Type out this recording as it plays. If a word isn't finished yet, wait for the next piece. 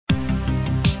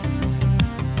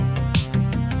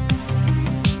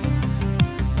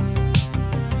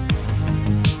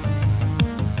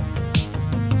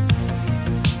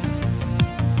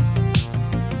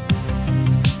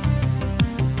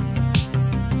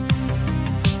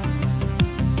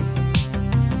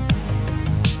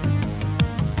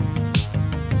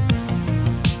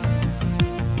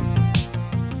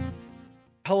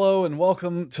and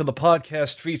welcome to the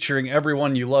podcast featuring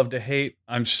everyone you love to hate.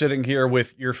 I'm sitting here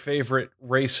with your favorite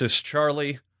racist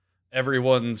Charlie,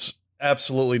 everyone's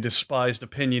absolutely despised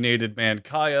opinionated man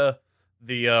Kaya,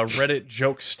 the Reddit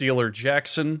joke stealer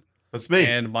Jackson. That's me.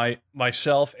 And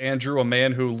myself, Andrew, a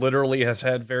man who literally has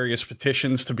had various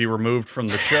petitions to be removed from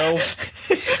the show.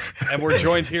 And we're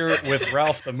joined here with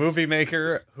Ralph the Movie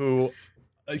Maker, who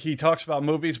he talks about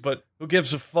movies, but who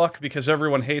gives a fuck because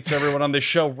everyone hates everyone on this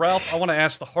show. Ralph, I want to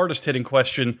ask the hardest hitting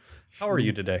question. How are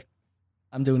you today?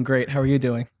 I'm doing great. How are you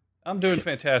doing? I'm doing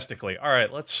fantastically. All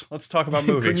right, let's talk about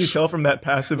movies. Can you tell from that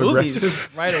passive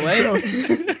aggressive right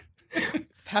away?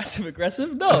 Passive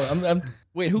aggressive? No, I'm.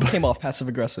 Wait, who came off passive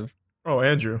aggressive? Oh,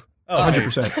 Andrew. Oh,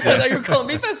 100%. I thought you were calling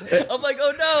me passive. I'm like,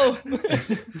 oh no,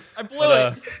 I blew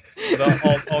it.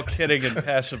 But all kidding and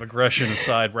passive aggression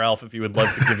aside, Ralph, if you would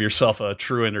like to give yourself a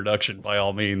true introduction, by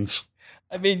all means.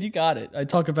 I mean, you got it. I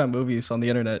talk about movies on the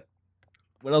internet.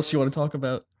 What else you want to talk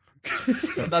about?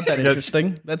 Not that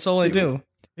interesting. That's all I do.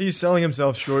 He's selling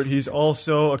himself short. He's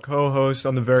also a co-host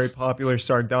on the very popular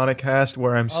Sardonicast,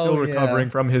 where I'm still recovering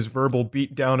from his verbal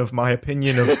beatdown of my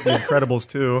opinion of The Incredibles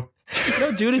 2.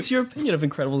 No, dude, it's your opinion of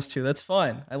Incredibles 2. That's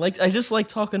fine. I just like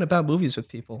talking about movies with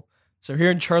people. So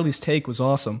hearing Charlie's take was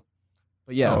awesome.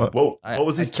 But yeah. What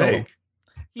was his take?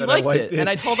 He liked it, and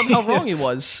I told him how wrong he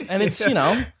was. And it's,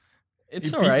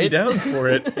 it's all right. He beat me down for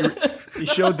it. He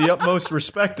showed the utmost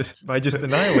respect by just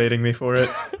annihilating me for it.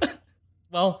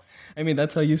 Well, I mean,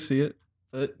 that's how you see it.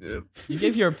 But you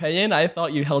gave your opinion. I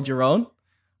thought you held your own.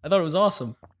 I thought it was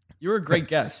awesome. You were a great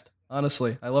guest,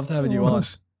 honestly. I loved having you on.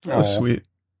 That was sweet.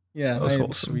 Yeah, that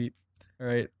was sweet. All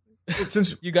right.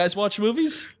 Since you guys watch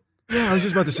movies? Yeah, I was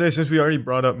just about to say, since we already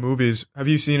brought up movies, have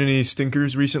you seen any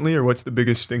stinkers recently, or what's the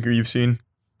biggest stinker you've seen?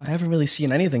 I haven't really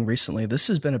seen anything recently. This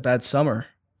has been a bad summer.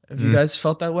 Have you guys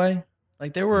felt that way?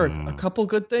 Like, there were a couple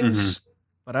good things,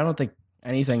 but I don't think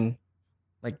anything...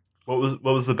 What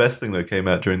was the best thing that came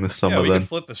out during this summer? Yeah, we can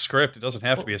flip the script. It doesn't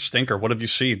have to be a stinker. What have you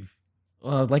seen?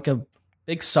 Like a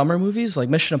big summer movies, like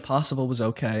Mission Impossible was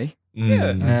okay.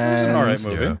 Yeah, it was an alright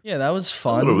movie. Yeah, that was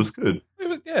fun. It was good.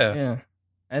 Yeah.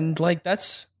 And like I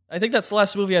think that's the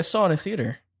last movie I saw in a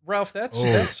theater. Ralph,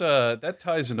 that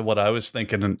ties into what I was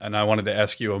thinking, and I wanted to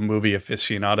ask you, a movie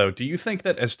aficionado. Do you think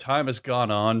that as time has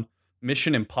gone on,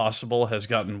 Mission Impossible has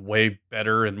gotten way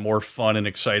better and more fun and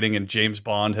exciting, and James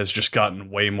Bond has just gotten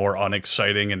way more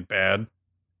unexciting and bad?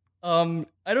 I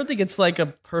don't think it's like a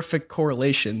perfect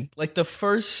correlation. Like the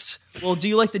first, do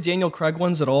you like the Daniel Craig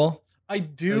ones at all? I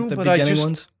do, like but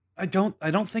I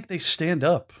don't think they stand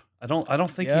up. I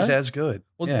don't think he's as good.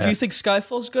 Well, do you think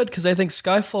Skyfall's good? Because I think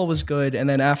Skyfall was good, and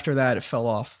then after that, it fell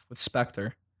off with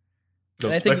Spectre. No,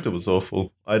 Spectre was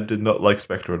awful. I did not like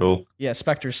Spectre at all. Yeah,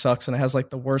 Spectre sucks, and it has like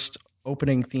the worst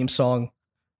opening theme song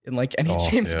in like any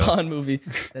James Bond movie.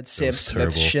 That's Sam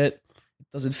Smith shit.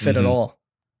 It doesn't fit at all.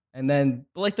 And then,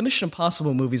 like the Mission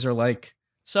Impossible movies are like,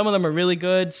 some of them are really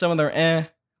good, some of them are eh.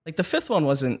 Like the fifth one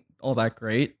wasn't all that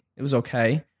great. It was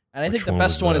okay. And I think the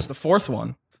best one is the fourth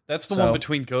one. That's the one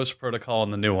between Ghost Protocol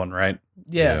and the new one, right?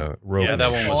 Yeah. Yeah,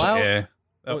 that one was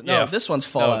Fallout? No, this one's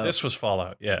Fallout. No, this was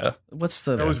Fallout, yeah. What's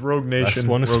the... That was Rogue Nation. Last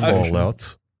one is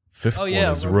Fallout. Fifth one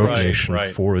is Rogue Nation.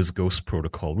 Right. 4 is Ghost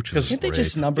Protocol, which is Can't great. they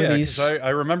just number these? I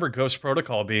remember Ghost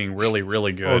Protocol being really,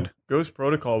 really good. Ghost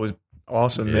Protocol was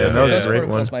awesome, man. That was Ghost a great one.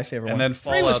 Protocol's my favorite one. And then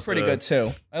 3 was pretty good,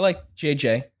 too. I like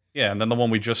JJ. Yeah, and then the one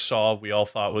we just saw, we all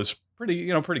thought was pretty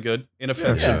good,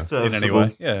 inoffensive in any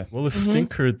way. Yeah. Well, a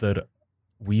stinker that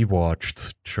we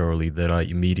watched, Charlie, that I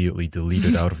immediately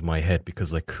deleted out of my head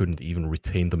because I couldn't even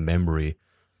retain the memory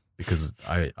because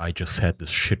I just had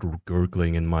this shit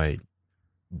gurgling in my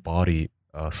body,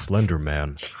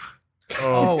 Slenderman.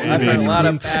 Oh, I've heard a lot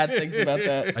of bad things about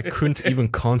that. I couldn't even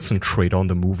concentrate on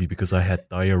the movie because I had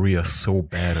diarrhea so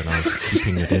bad and I was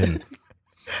keeping it in.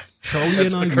 Charlie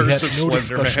and I we had no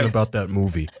discussion about that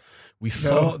movie. We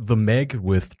saw The Meg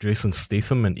with Jason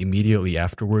Statham, and immediately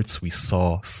afterwards we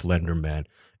saw Slenderman.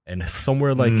 And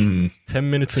somewhere like 10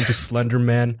 minutes into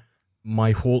Slenderman, my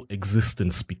whole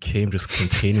existence became just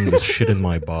containing this shit in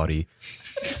my body.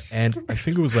 And I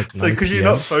think it was like 9 So could you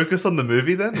not focus on the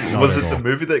movie then? Was it the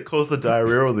movie that caused the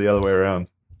diarrhea or the other way around?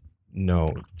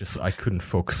 No, just I couldn't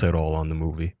focus at all on the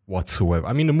movie whatsoever.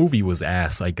 I mean, the movie was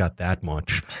ass, I got that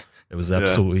much. It was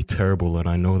absolutely terrible, and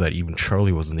I know that even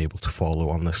Charlie wasn't able to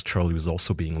follow, unless Charlie was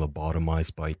also being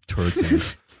lobotomized by turds in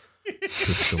his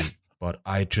system. But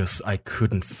I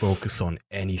couldn't focus on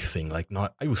anything. I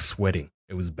was sweating.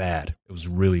 It was bad. It was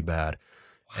really bad.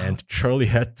 And Charlie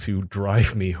had to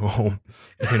drive me home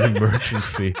in an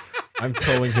emergency I'm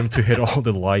telling him to hit all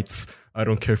the lights. I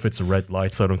don't care if it's red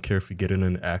lights. I don't care if we get in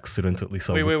an accident. At least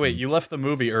wait. You left the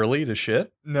movie early to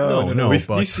shit? No.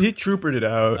 But he troopered it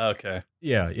out. Okay.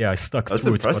 Yeah, I stuck That's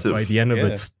through impressive. it. But by the end of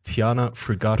it, Tiana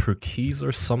forgot her keys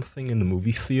or something in the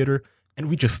movie theater, and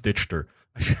we just ditched her.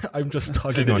 I'm just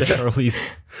tugging on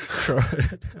Charlie's.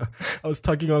 I was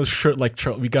tugging on his shirt like,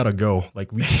 Charlie, we gotta go.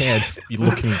 Like, we can't be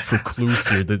looking for clues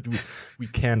here. That we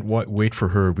can't wait for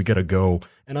her. We gotta go.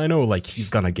 And I know, like, he's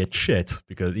gonna get shit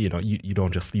because you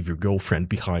don't just leave your girlfriend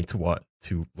behind to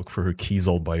look for her keys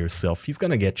all by yourself. He's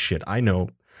gonna get shit. I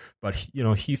know, but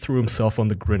he threw himself on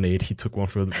the grenade. He took one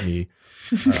for me.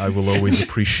 I will always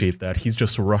appreciate that. He's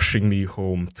just rushing me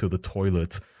home to the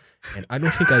toilet. And I don't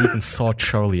think I even saw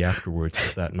Charlie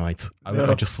afterwards that night.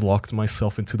 I just locked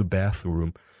myself into the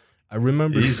bathroom. I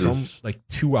remember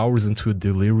 2 hours into a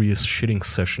delirious shitting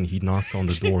session, he knocked on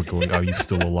the door going, "Are you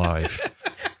still alive?"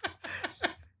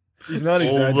 He's not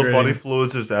exaggerating. All the body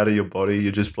fluids is out of your body.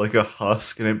 You're just like a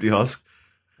husk, an empty husk.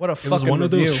 What a fucking It was one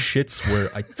review. of those shits where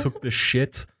I took the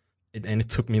shit, and it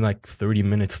took me like 30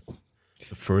 minutes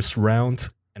the first round,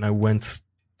 and I went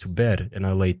to bed and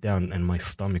I laid down and my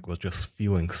stomach was just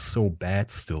feeling so bad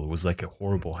still. It was like a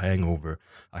horrible hangover.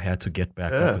 I had to get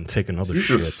back up and take another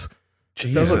shit. It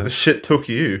sounds like the shit took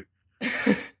you.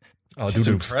 Oh, dude,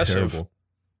 it was terrible.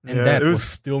 And that was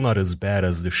still not as bad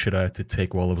as the shit I had to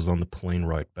take while I was on the plane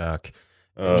right back.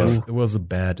 It was a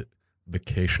bad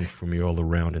vacation for me all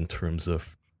around in terms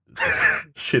of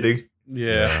shitting.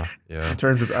 Yeah. In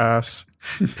terms of ass.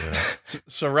 Yeah.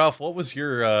 So, Ralph, what was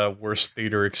your worst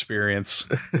theater experience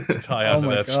to tie onto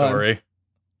that story?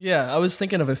 Yeah, I was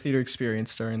thinking of a theater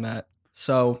experience during that.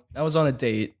 So, I was on a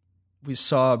date. We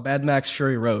saw Mad Max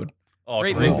Fury Road. Oh,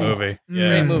 great movie. Yeah.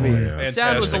 Great movie. Yeah. The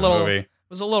sound was Fantastic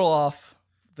a little off.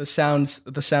 The sound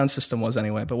system was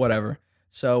anyway, but whatever.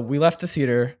 So, we left the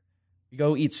theater. We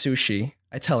go eat sushi.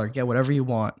 I tell her, get whatever you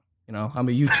want. You know, I'm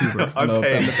a YouTuber. I'm a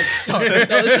big star.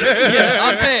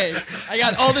 I'm paying. I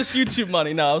got all this YouTube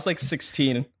money. No, I was like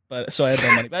 16, but so I had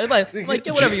no money. But like,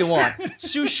 get whatever you want.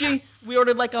 Sushi. We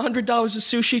ordered like $100 of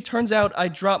sushi. Turns out I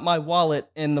dropped my wallet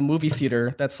in the movie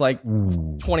theater. That's like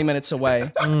 20 minutes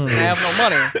away. And I have no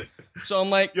money. So I'm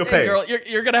like, hey, girl,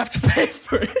 you're gonna have to pay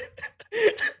for it.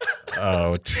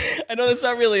 Ouch. I know that's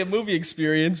not really a movie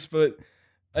experience, but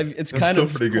it's kind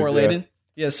of correlated.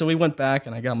 Yeah. So we went back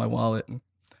and I got my wallet. And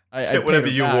I get whatever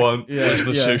you want. Yeah. Was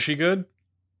the sushi good?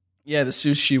 Yeah, the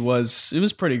sushi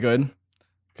was pretty good.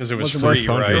 Because it was free,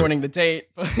 right? Ruining the date,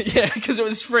 but yeah, because it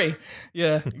was free.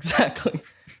 Yeah, exactly.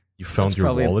 You found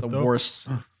your wallet, the worst.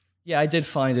 Yeah, I did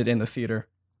find it in the theater.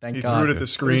 Thank God. He threw it at the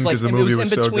screen because the movie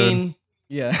was so good.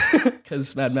 Yeah,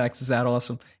 because Mad Max is that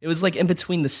awesome. It was like in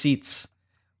between the seats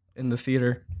in the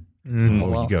theater.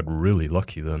 You got really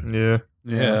lucky then.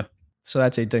 Yeah. So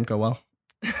that date didn't go well.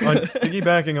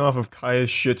 Piggybacking off of Kaya's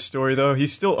shit story, though,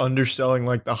 he's still underselling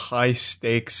like the high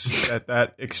stakes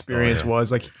that experience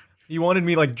was. Like, he wanted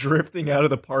me like drifting out of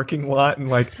the parking lot and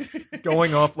like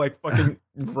going off like fucking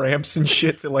ramps and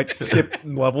shit to like skip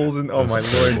levels. And oh my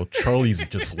lord, well, Charlie's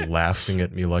just laughing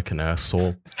at me like an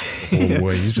asshole the whole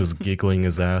way. He's just giggling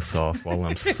his ass off while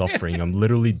I'm suffering. I'm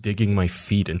literally digging my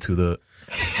feet into the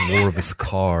floor of his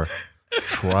car,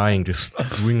 just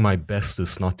doing my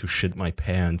bestest not to shit my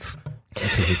pants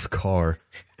into his car.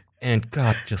 And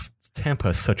God, just Tampa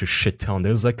is such a shit town.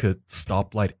 There's like a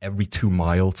stoplight every 2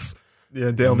 miles.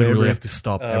 Yeah, Dale you literally Mabry. have to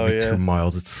stop every 2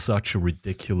 miles. It's such a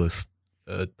ridiculous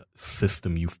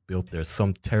system you've built there.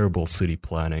 Some terrible city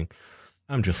planning.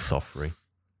 I'm just suffering.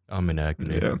 I'm in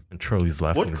agony. Yeah. And Charlie's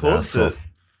laughing his ass off.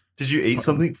 Did you eat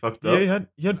something fucked up? Yeah,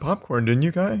 you had popcorn, didn't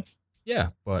you, Kai? Yeah,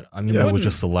 but I mean, that was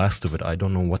just the last of it. I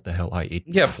don't know what the hell I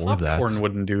ate before that. Popcorn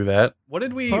wouldn't do that. What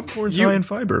did we... Popcorn's high in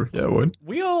fiber. Yeah, it would.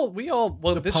 We all...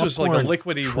 Well, this was like a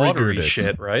liquidy, watery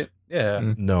shit, right?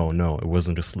 Yeah. No, it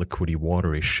wasn't just liquidy,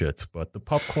 watery shit, but the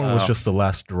popcorn was just the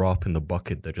last drop in the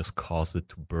bucket that just caused it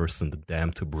to burst and the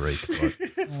dam to break.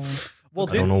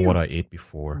 But I don't know what I ate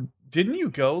before. Didn't you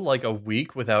go like a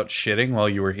week without shitting while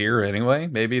you were here anyway?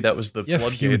 Maybe that was the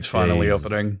floodgates finally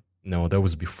opening. No, that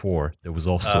was before. There was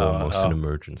also almost an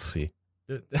emergency.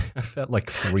 I felt like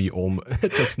 3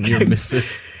 just near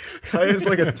misses. Kai is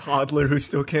like a toddler who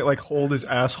still can't like hold his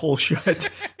asshole shut.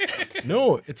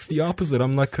 No, it's the opposite.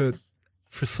 I'm like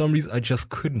for some reason, I just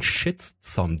couldn't shit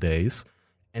some days.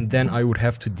 And then I would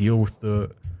have to deal with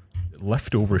the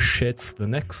leftover shits the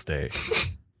next day.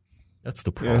 That's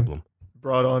the problem.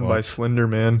 Brought on by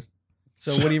Slenderman.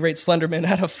 So what do you rate Slenderman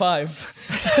out of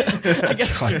 5? I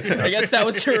guess that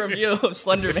was your review of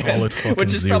Slenderman,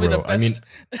 which is 0. Probably the best.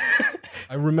 I mean,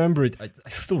 I remember it. I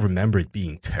still remember it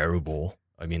being terrible.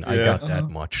 I mean, I got that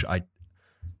much.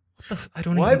 I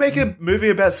don't. Why make a movie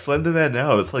about Slenderman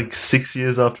now? It's like 6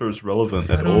 years after it's relevant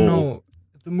at all. I don't know.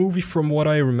 The movie, from what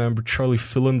I remember, Charlie,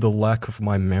 fill in the lack of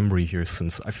my memory here,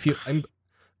 since I feel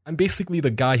I'm basically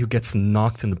the guy who gets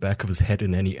knocked in the back of his head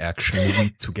in any action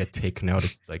movie to get taken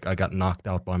out. Like, I got knocked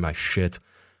out by my shit,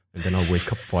 and then I'll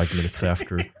wake up 5 minutes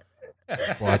after.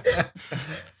 But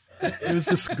there's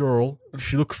this girl.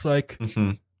 She looks like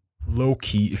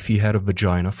Loki if he had a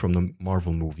vagina from the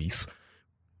Marvel movies.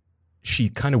 She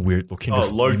kind of weird looking. Oh,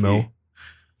 Loki. Emo.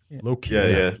 Loki.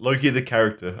 Yeah. Loki the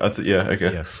character. I thought. Yeah.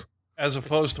 Okay. Yes. As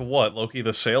opposed to what? Loki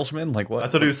the salesman? Like what? I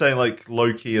thought he was saying like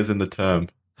Loki as in the term.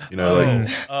 You know, like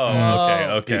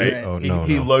okay.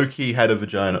 He low-key had a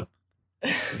vagina.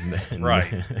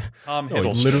 Right. Tom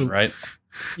Hiddleston, right?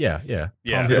 Yeah.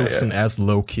 Tom Hiddleston as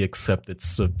Loki, except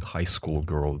it's a high school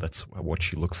girl. That's what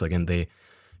she looks like. And they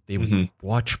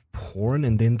watch porn,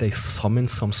 and then they summon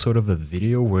some sort of a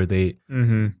video where they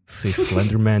say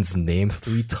Slenderman's name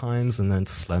 3 times, and then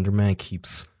Slenderman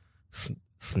keeps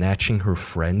snatching her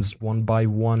friends one by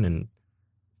one, and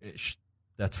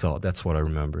that's all. That's what I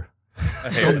remember. I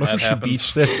hate when that she happens.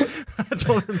 beats it. I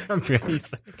don't remember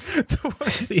anything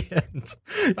towards the end.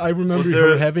 I remember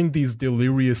her having these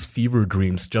delirious fever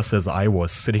dreams, just as I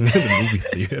was sitting in the movie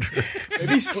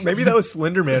theater. Maybe that was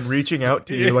Slenderman reaching out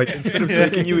to you. Like, instead of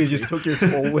taking you, he just took your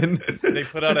colon. They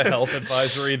put out a health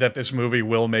advisory that this movie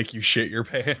will make you shit your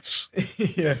pants.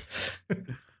 Yeah.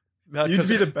 You'd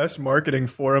be the best marketing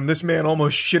for him. This man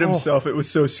almost shit himself. It was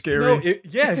so scary. No,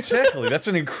 yeah, exactly. That's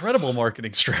an incredible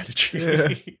marketing strategy.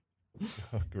 Yeah.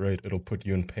 Oh, great. It'll put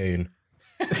you in pain.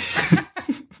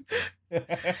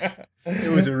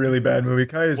 It was a really bad movie.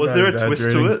 Was there a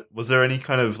twist to it? Was there any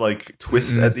kind of like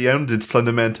twist at the end? Did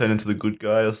Slenderman turn into the good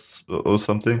guy or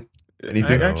something?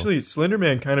 Anything? Actually,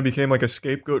 Slenderman kind of became like a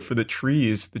scapegoat for the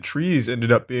trees. The trees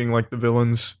ended up being like the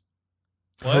villains.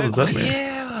 What does that mean?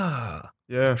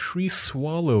 Yeah. Tree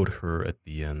swallowed her at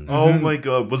the end. Oh my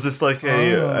god. Was this like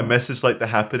a message like The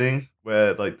Happening,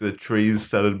 where like the trees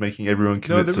started making everyone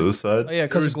commit suicide? Oh yeah,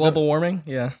 because of global warming?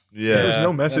 Yeah. There was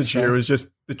no message here. It was just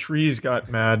the trees got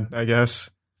mad, I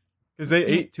guess. Because they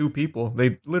ate 2 people.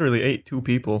 They literally ate 2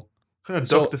 people. What kind of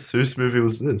Dr. Seuss movie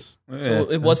was this?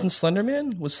 So it wasn't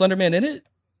Slenderman? Was Slenderman in it?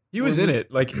 He was in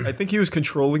it. Like, I think he was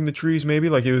controlling the trees, maybe.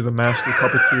 Like, he was the master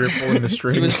puppeteer pulling the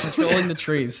strings. He was controlling the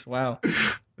trees. Wow.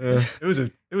 Yeah, it was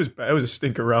a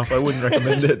stinker, Ralph. I wouldn't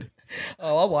recommend it.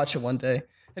 Oh, I'll watch it one day.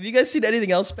 Have you guys seen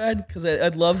anything else bad? Because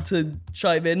I'd love to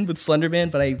chime in with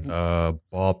Slenderman, but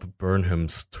Bob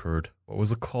Burnham's turd. What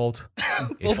was it called?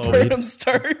 Bob Burnham's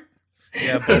turd.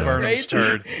 Yeah, Bob Burnham's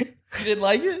turd. You didn't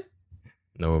like it?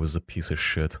 No, it was a piece of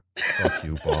shit. Fuck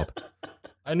you, Bob.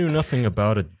 I knew nothing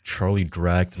about it. Charlie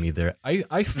dragged me there.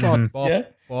 I thought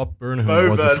Bob Burnham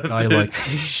was this guy like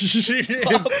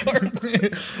Bob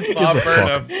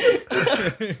Burnham.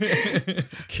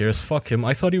 Who cares? Fuck him.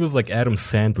 I thought he was like Adam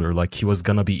Sandler, like he was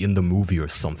gonna be in the movie or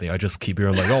something. I just keep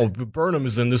hearing like, oh, Burnham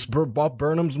is in this Bob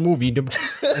Burnham's movie.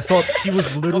 I thought he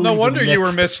was literally. Well, no wonder you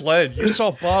were misled. You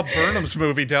saw Bob Burnham's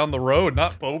movie down the road,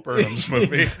 not Bo Burnham's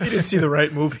movie. You didn't see the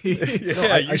right movie.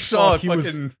 Yeah, you saw a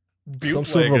fucking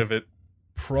bootleg of it.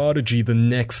 Prodigy, the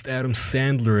next Adam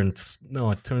Sandler, and no,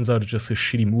 it turns out it's just a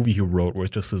shitty movie he wrote where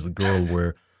it's just as a girl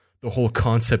where the whole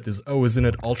concept is, oh, isn't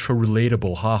it ultra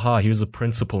relatable? Haha, here's a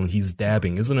principal and he's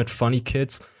dabbing. Isn't it funny,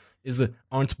 kids?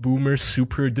 Aren't boomers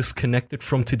super disconnected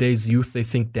from today's youth? They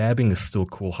think dabbing is still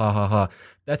cool. Ha ha ha.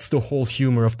 That's the whole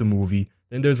humor of the movie.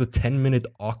 Then there's a 10-minute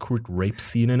awkward rape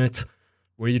scene in it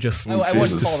where you just I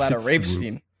wouldn't call that a rape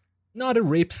scene. Not a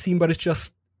rape scene, but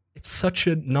it's such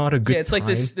a not a good it's time. Like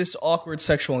this awkward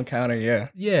sexual encounter,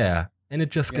 Yeah, and it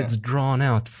just gets drawn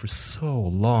out for so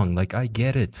long. Like, I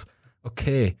get it.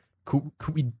 Okay,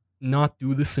 could we not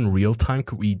do this in real time?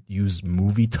 Could we use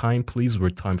movie time, please, where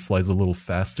time flies a little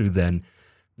faster than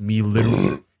me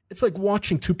literally... It's like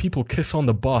watching 2 people kiss on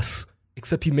the bus,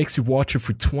 except he makes you watch it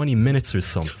for 20 minutes or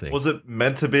something. Was it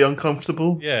meant to be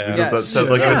uncomfortable? Yeah. Because that sounds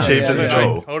like it achieved its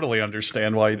goal. I totally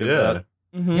understand why you did that.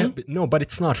 Mm-hmm. Yeah, but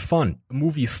it's not fun. A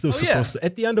movie is still supposed to...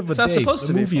 At the end of the day,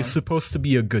 the movie is supposed to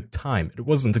be a good time. It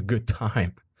wasn't a good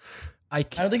time. I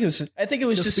don't think it was... I think it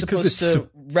was just supposed to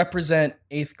represent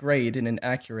 8th grade in an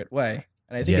accurate way.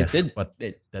 And I think it did. But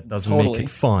that doesn't make it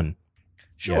fun.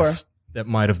 Sure. Yes, that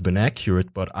might have been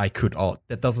accurate, but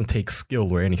that doesn't take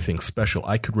skill or anything special.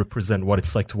 I could represent what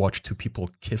it's like to watch 2 people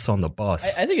kiss on the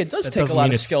bus. I think it does take a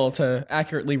lot of skill to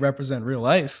accurately represent real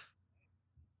life.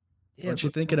 Don't you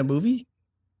think in a movie?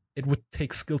 It would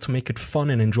take skill to make it fun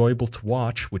and enjoyable to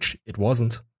watch, which it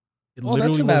wasn't. It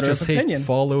literally was just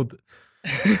followed.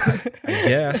 I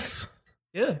guess.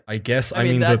 Yeah. I guess, I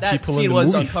mean the that people scene in the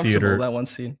was movie uncomfortable, theater, that one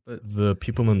scene. But the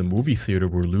people in the movie theater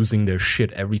were losing their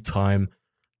shit every time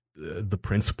the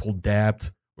principal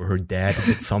dabbed or her dad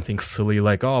did something silly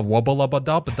like, oh,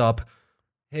 wubba-lubba-dubba-dub.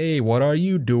 Hey, what are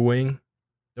you doing?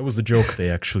 That was a joke they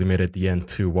actually made at the end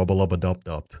too.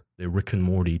 Wubba-lubba-dub-dubbed. They Rick and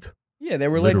Morty'd. yeah, they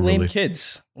were Literally. like lame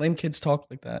kids. Lame kids talk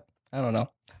like that. I don't know.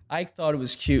 I thought it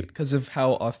was cute because of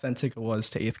how authentic it was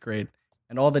to 8th grade.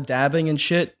 And all the dabbing and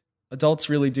shit, adults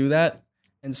really do that.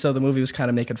 And so the movie was kind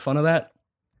of making fun of that.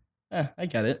 I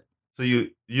get it. So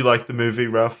you like the movie,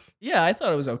 Ralph? Yeah, I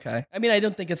thought it was okay. I mean, I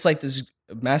don't think it's like this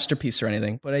masterpiece or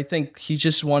anything, but I think he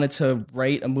just wanted to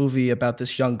write a movie about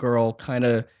this young girl kind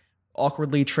of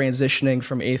awkwardly transitioning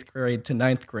from 8th grade to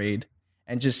 9th grade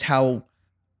and just how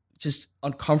just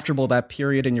uncomfortable that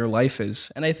period in your life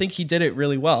is. And I think he did it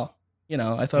really well. You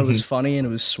know, I thought it was funny and it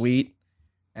was sweet.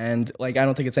 And like, I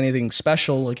don't think it's anything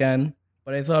special again,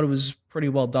 but I thought it was pretty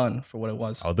well done for what it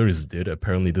was. Others did.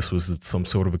 Apparently this was some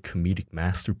sort of a comedic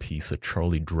masterpiece that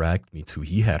Charlie dragged me to.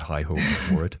 He had high hopes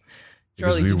for it.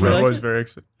 Charlie, Because did you I like was it? very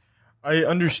excited. I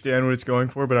understand what it's going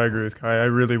for, but I agree with Kai. I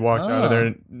really walked out of there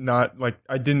and not like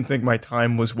I didn't think my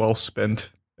time was well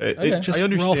spent. Okay. Just I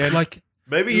understand. Ralph, like,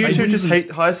 Maybe you two just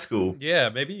hate high school. Yeah,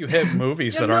 maybe you hit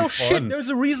movies yeah, that no aren't shit. fun. There's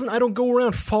a reason I don't go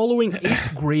around following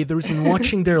 8th graders and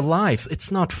watching their lives.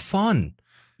 It's not fun.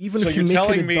 Even So if you you're make it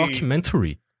telling a me-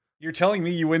 documentary. You're telling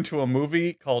me you went to a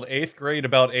movie called 8th Grade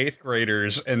about 8th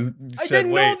graders and I said,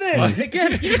 didn't wait, know this. what?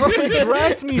 Again, Charlie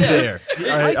dragged me there.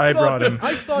 I brought him.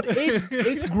 I thought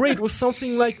 8th grade was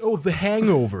something like, oh, The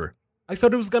Hangover. I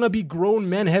thought it was gonna be grown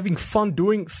men having fun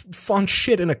doing fun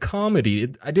shit in a comedy.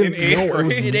 I didn't In 8th know it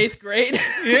was. In 8th grade?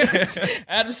 Yeah.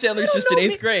 Adam Sandler's just in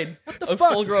 8th grade. The A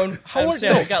fuck? full-grown How Adam are,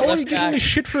 Sandler got how are left you giving me back.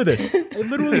 shit for this? I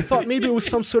literally thought maybe it was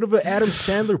some sort of an Adam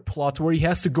Sandler plot where he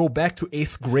has to go back to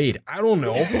 8th grade. I don't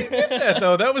know. Yeah,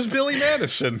 though, that was Billy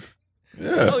Madison.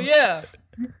 Oh, yeah.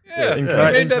 Yeah, In he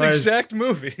Kai- made in that Kai's- exact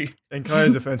movie. In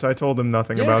Kai's defense, I told him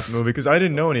nothing about Yes. the movie because I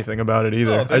didn't know anything about it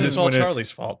either. Oh, I then just it's all went in.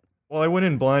 Charlie's fault. Well, I went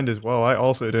in blind as well. I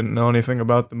also didn't know anything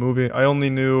about the movie. I only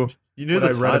knew You knew what the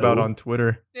I read about title. on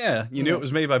Twitter. Yeah, you knew it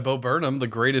was made by Bo Burnham, the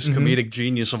greatest Mhm. comedic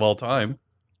genius of all time.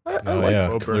 I Oh, like yeah,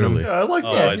 Bo clearly. Burnham. Yeah, I like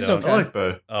Oh, Bo. I he's don't. okay. I like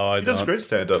Bo. Oh, I He does don't. great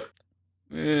stand-up.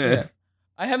 Yeah.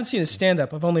 I haven't seen his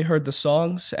stand-up. I've only heard the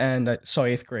songs, and I saw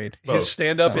 8th grade. Bo. His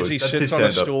stand-up is he That's sits his on a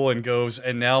stand-up. stool and goes,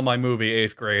 and now my movie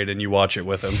 8th Grade, and you watch it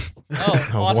with him. Oh,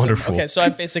 How awesome. wonderful. Okay, so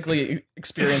I've basically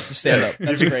experienced the stand-up.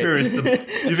 That's You've great. experienced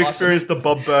you've Awesome. experienced the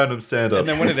Bob Burnham stand-up. And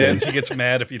then when it ends, he gets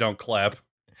mad if you don't clap.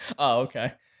 Oh,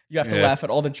 okay. You have to Yeah. laugh at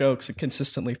all the jokes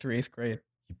consistently through 8th grade.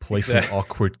 He plays Exactly. an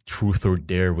awkward truth or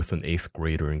dare with an 8th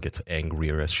grader and gets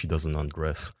angrier as she doesn't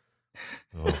undress.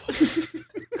 Oh,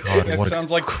 God, That what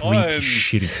sounds a like creepy, fun.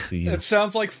 shitty scene. It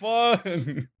sounds like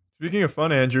fun. Speaking of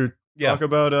fun, Andrew, Yeah. talk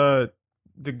about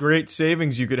the great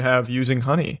savings you could have using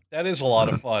honey. That is a lot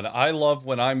of fun. I love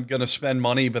when I'm going to spend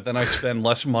money, but then I spend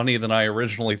less money than I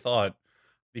originally thought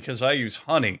because I use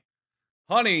Honey.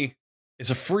 Honey is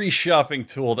a free shopping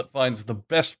tool that finds the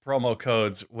best promo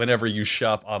codes whenever you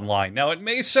shop online. Now, it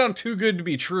may sound too good to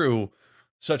be true,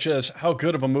 such as how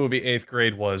good of a movie 8th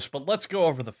Grade was, but let's go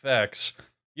over the facts.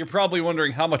 You're probably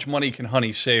wondering how much money can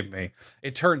Honey save me?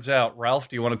 It turns out, Ralph,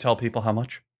 do you want to tell people how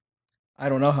much? I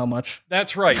don't know how much.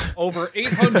 That's right. Over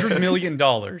 $800 million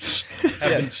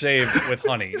have been saved with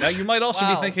Honey. Now, you might also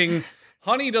Wow. be thinking,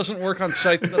 Honey doesn't work on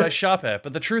sites that I shop at,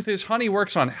 but the truth is, Honey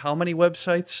works on how many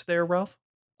websites there, Ralph?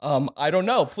 I don't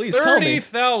know. Please tell me.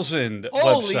 30,000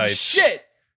 Holy websites. shit!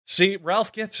 See,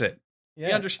 Ralph gets it. Yeah,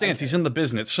 He understands. okay. He's in the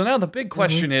business. So now the big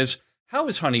question is, how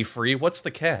is Honey free? What's the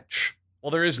catch?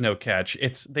 Well, there is no catch.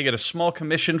 They get a small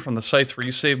commission from the sites where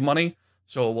you save money,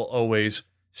 so it will always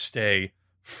stay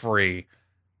free.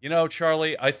 You know,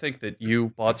 Charlie, I think that you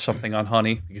bought something on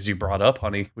Honey because you brought up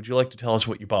Honey. Would you like to tell us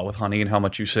what you bought with Honey and how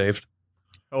much you saved?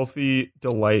 Healthy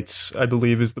Delights, I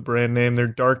believe, is the brand name. They're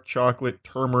dark chocolate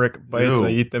turmeric bites. Ew. I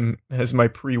eat them as my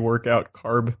pre-workout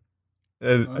carb.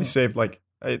 I saved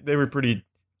they were pretty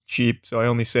cheap, so I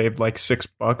only saved like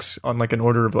 $6 on like an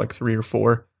order of like 3 or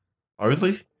 4.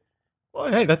 Only? Well,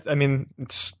 hey,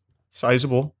 it's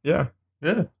sizable. Yeah.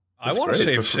 Yeah. I That's want to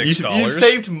great. save You $6.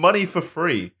 saved money for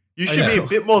free. You should be a know.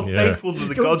 bit more Yeah. thankful to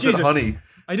the Oh, gods of Jesus. honey.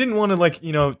 I didn't want to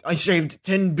I saved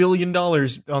 $10 billion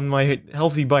on my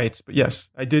healthy bites, but yes,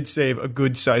 I did save a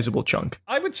good sizable chunk.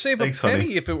 I would save Thanks, a penny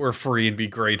Honey. if it were free and be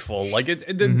grateful. Like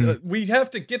Mhm. we have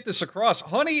to get this across.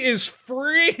 Honey is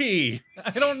free.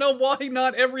 I don't know why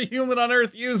not every human on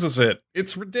Earth uses it.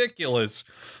 It's ridiculous.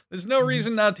 There's no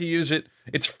reason not to use it.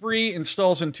 It's free,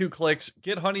 installs in 2 clicks.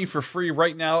 Get Honey for free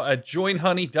right now at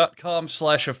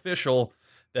joinhoney.com/official.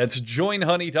 That's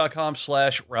joinhoney.com/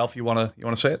 Ralph, you wanna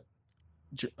say it?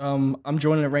 I'm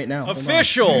joining it right now.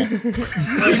 Official.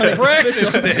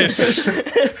 Practice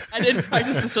this. I didn't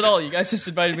practice this at all. You guys just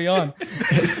invited me on.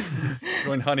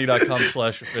 Join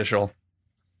honey.com/official.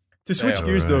 To switch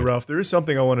gears though, Ralph, there is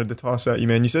something I wanted to toss at you,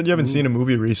 man. You said you haven't seen a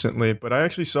movie recently, but I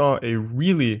actually saw a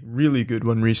really, really good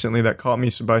one recently that caught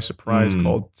me by surprise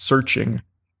called Searching.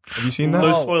 Have you seen that?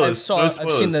 No spoilers.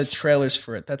 I've seen the trailers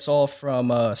for it. That's all from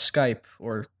Skype,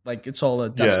 or like it's all a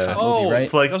desktop movie, right?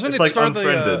 It's like, doesn't it's it like star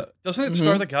Unfriended. Doesn't it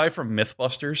star the guy from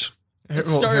MythBusters?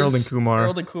 Harold and Kumar.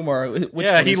 Harold and Kumar.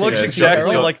 He looks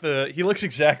exactly like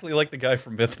the guy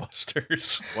from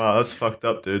MythBusters. Wow, that's fucked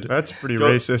up, dude. That's pretty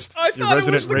racist. Your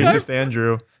resident racist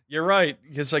Andrew. You're right,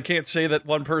 because I can't say that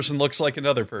one person looks like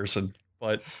another person,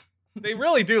 but they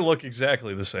really do look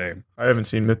exactly the same. I haven't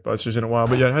seen Mythbusters in a while,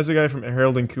 but yeah, it has a guy from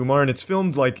Harold and Kumar, and it's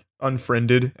filmed like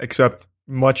Unfriended, except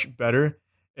much better.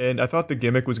 And I thought the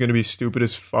gimmick was going to be stupid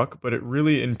as fuck, but it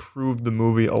really improved the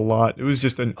movie a lot. It was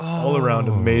just an all-around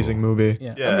amazing movie.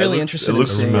 Yeah, I'm really interested in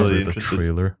seeing the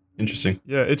trailer. Interesting.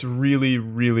 Yeah, it's really,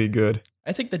 really good.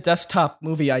 I think the desktop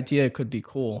movie idea could be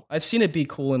cool. I've seen it be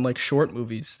cool in like short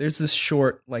movies. There's this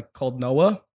short like called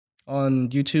Noah on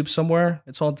YouTube somewhere.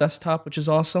 It's all desktop, which is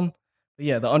awesome. But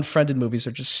yeah, the Unfriended movies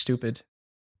are just stupid.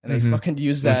 And they fucking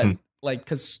use that like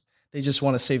because they just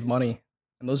want to save money.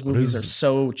 And those movies are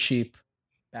so cheap.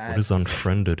 Bad. What is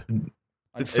Unfriended?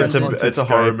 It's a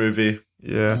horror movie.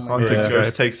 Yeah, Haunted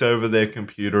Ghost takes over their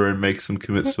computer and makes them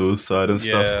commit suicide and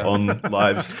stuff on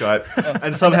live Skype.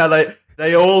 And somehow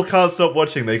they all can't stop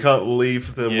watching. They can't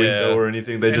leave the window or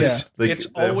anything. They just it's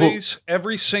always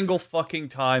every single fucking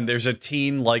time there's a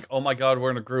teen like, oh my god,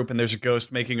 we're in a group and there's a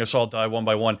ghost making us all die one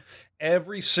by one.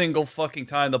 Every single fucking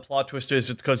time the plot twist is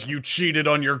it's because you cheated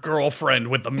on your girlfriend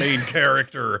with the main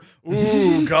character.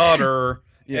 Ooh, got her.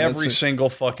 Yeah, every single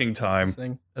fucking time.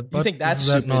 You think that's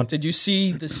stupid? Did you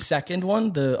see the second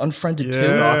one, the Unfriended 2?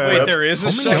 Wait, there is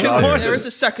a second one? There is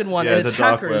a second one, and it's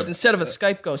hackers. Instead of a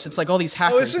Skype ghost, it's like all these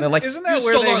hackers, and they're like, isn't that you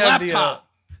where stole they our have laptop.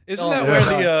 Isn't that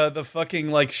where the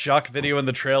fucking like shock video in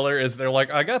the trailer is? They're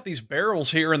like, I got these barrels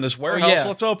here in this warehouse.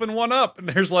 Let's open one up, and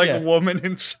there's like a woman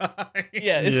inside.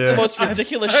 Yeah, it's the most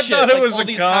ridiculous shit. I thought it like, was all a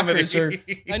these comedy. hackers are.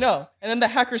 I know, and then the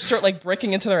hackers start like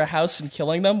breaking into their house and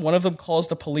killing them. One of them calls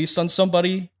the police on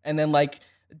somebody, and then like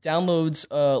downloads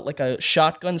like a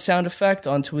shotgun sound effect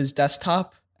onto his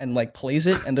desktop and like plays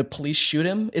it, and the police shoot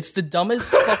him. It's the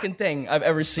dumbest fucking thing I've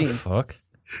ever seen. Fuck.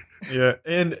 Yeah,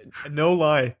 and no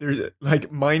lie, there's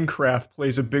like Minecraft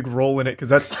plays a big role in it because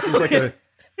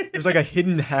there's like a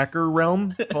hidden hacker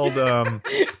realm called called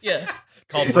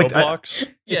it's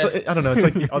Roblox. I don't know. It's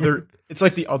like the other. It's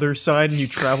like the other side, and you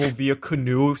travel via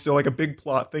canoe. So like a big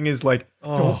plot thing is like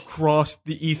don't cross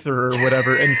the ether or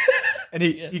whatever, and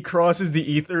he crosses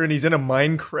the ether, and he's in a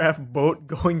Minecraft boat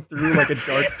going through like a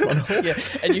dark tunnel. Yeah,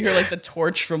 and you hear like the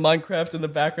torch from Minecraft in the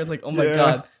background. It's like, oh my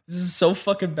god, this is so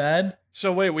fucking bad.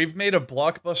 So wait, we've made a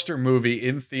blockbuster movie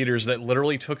in theaters that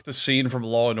literally took the scene from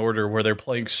Law & Order where they're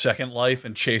playing Second Life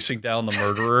and chasing down the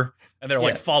murderer, and they're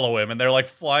like, follow him, and they're like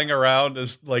flying around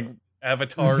as like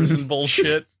avatars and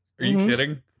bullshit. Are you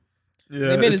kidding? Yeah,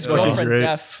 they made his girlfriend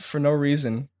deaf for no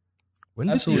reason. When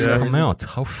did these come out?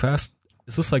 How fast?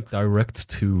 Is this like direct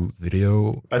to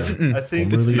video? I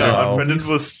think it's Unfriended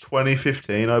was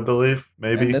 2015, I believe,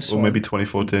 maybe, or maybe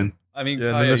 2014. I mean,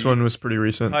 and then this one was pretty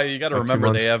recent. You got to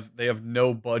remember they have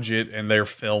no budget and they're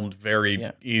filmed very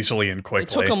easily and quickly. It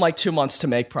took them like 2 months to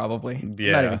make, probably.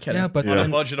 Yeah, not even kidding. Yeah, but on a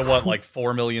budget of what, like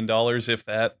 $4 million, if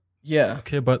that. Yeah.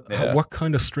 Okay, but what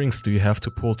kind of strings do you have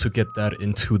to pull to get that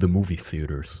into the movie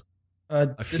theaters? I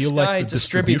feel like the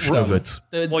distribution of it.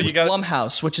 You got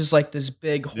Blumhouse, which is like this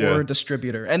big horror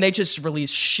distributor, and they just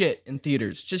release shit in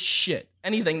theaters, just shit,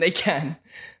 anything they can.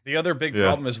 The other big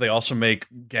problem is they also make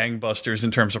gangbusters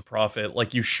in terms of profit.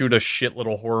 Like you shoot a shit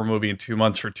little horror movie in 2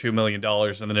 months for $2 million,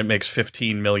 and then it makes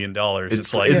 $15 million.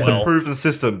 It's like a proven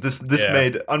system. This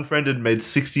made Unfriended made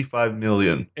 $65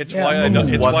 million. It's why I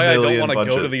don't want to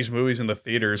go to these movies in the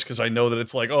theaters because I know that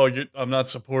it's like, I'm not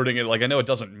supporting it. Like I know it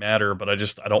doesn't matter, but I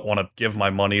don't want to give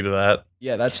my money to that.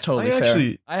 Yeah, that's totally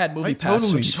fair. I had Movie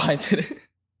Pass, which is why I did it.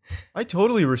 I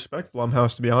totally respect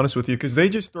Blumhouse, to be honest with you, because they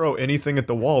just throw anything at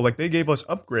the wall. Like they gave us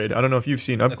Upgrade. I don't know if you've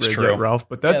seen Upgrade yet, Ralph,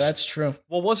 but that's true.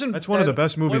 Well, that's one of the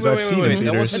best movies I've seen in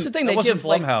theaters. That's the thing. That wasn't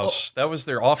Blumhouse. That was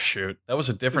their offshoot. That was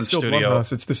a different studio.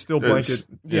 Blumhouse. It's the still blanket,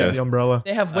 the umbrella.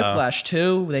 They have Whiplash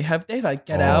too. They have like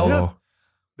Get Out.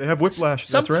 They have Whiplash.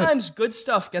 Sometimes good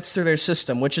stuff gets through their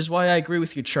system, which is why I agree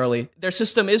with you, Charlie. Their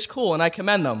system is cool, and I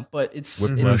commend them. But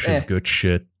Whiplash is good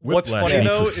shit. What's funny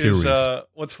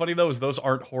though is those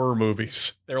aren't horror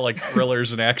movies. They're like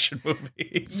thrillers and action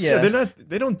movies. Yeah,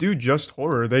 they don't do just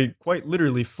horror. They quite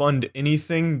literally fund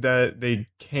anything that they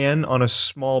can on a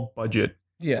small budget.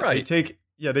 Yeah, right.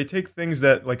 They take things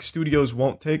that like studios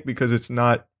won't take because it's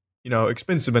not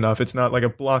expensive enough. It's not like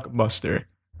a blockbuster.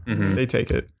 They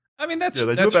take it. I mean, they do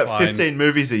about 15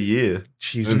 movies a year.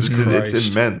 Jesus Christ.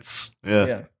 It's immense.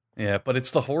 Yeah, but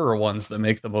it's the horror ones that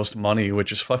make the most money,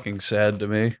 which is fucking sad to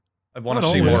me. I want to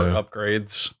see more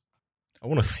upgrades. I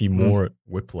want to see more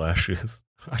Whiplashes.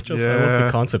 I love the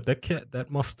concept.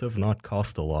 That must have not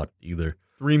cost a lot either.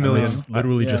 $3 million. It's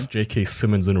literally just J.K.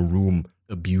 Simmons in a room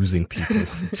abusing people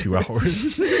for 2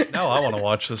 hours. Now I want to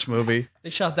watch this movie. They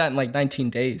shot that in like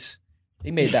 19 days. They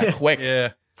made that quick.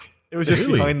 Yeah. It was just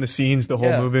behind the scenes, the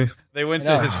whole movie. They went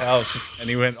to his house, and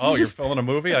he went, "Oh, you're filming a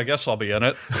movie? I guess I'll be in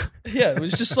it." Yeah, it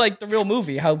was just like the real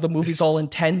movie, how the movie's all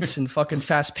intense and fucking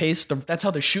fast-paced. That's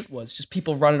how the shoot was, just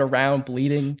people running around,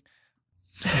 bleeding.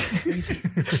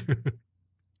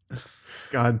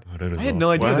 God, I had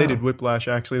no idea they did Whiplash,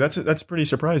 actually. That's pretty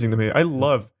surprising to me. I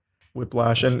love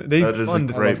Whiplash, and that is a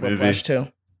great movie. Whiplash, too.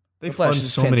 They fund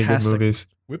so many good movies.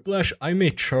 Whiplash, I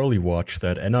made Charlie watch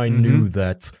that, and I knew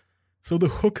that... So the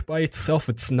hook by itself,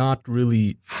 it's not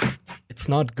good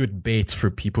bait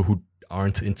for people who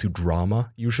aren't into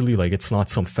drama. Usually, like, it's not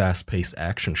some fast-paced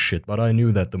action shit, but I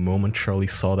knew that the moment Charlie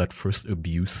saw that first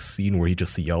abuse scene where he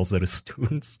just yells at his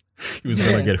students, he was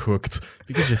gonna get hooked,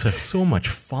 because it just has so much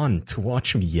fun to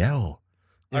watch him yell.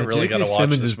 Yeah, I really gotta watch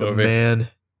this movie. Man.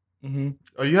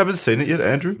 Oh, you haven't seen it yet,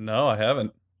 Andrew? No, I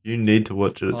haven't. You need to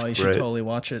watch it. It's you great. should totally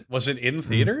watch it. Was it in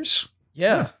theaters?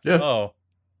 Yeah. Oh.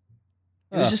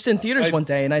 It was just in theaters one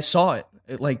day, and I saw it.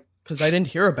 Because I didn't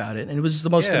hear about it, and it was the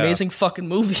most amazing fucking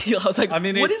movie. I was like,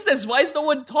 what is this? Why has no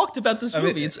one talked about this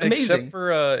movie? It's amazing.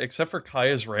 Except for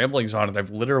Kaya's ramblings on it,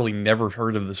 I've literally never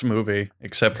heard of this movie,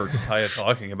 except for Kaya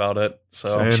talking about it.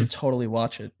 So you should totally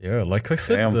watch it. Yeah, like I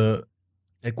said,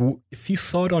 if you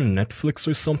saw it on Netflix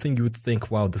or something, you would think,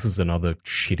 wow, this is another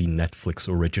shitty Netflix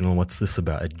original. What's this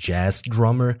about? A jazz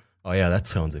drummer? Oh yeah, that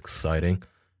sounds exciting.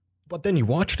 But then you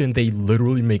watch it and they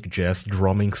literally make jazz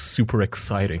drumming super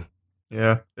exciting.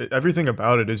 Yeah, everything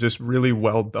about it is just really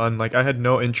well done. Like, I had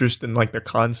no interest in like the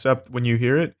concept when you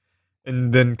hear it.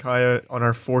 And then Kaya, on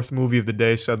our 4th movie of the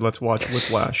day, said, let's watch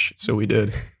Whiplash. So we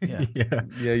did. Yeah,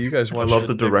 you guys watch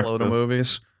the director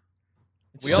movies.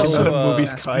 We also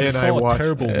movies Kaya and I watched. A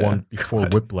terrible one before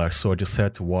Whiplash, so I just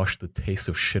had to wash the taste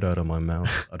of shit out of my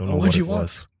mouth. I don't know what it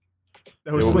was.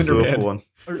 That was Slenderman.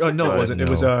 No, it wasn't. No. It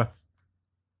was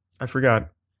I forgot.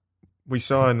 We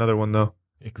saw another one though.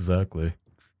 Exactly.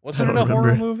 Wasn't it a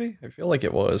horror movie? I feel like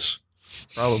it was.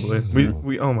 Probably.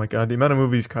 We oh my god, the amount of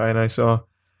movies Kai and I saw.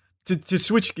 To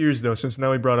switch gears though, since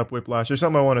now we brought up Whiplash, there's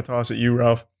something I want to toss at you,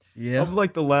 Ralph. Yeah. Of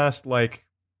like the last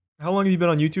how long have you been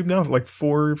on YouTube now? Like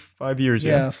 4 or 5 years.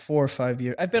 Yeah, 4 or 5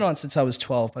 years. I've been on since I was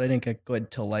 12, but I didn't get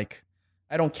good till I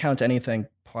don't count anything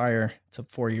prior to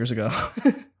 4 years ago.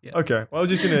 Yeah. Okay. Well, I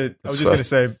was just gonna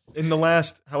say, in the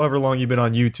last however long you've been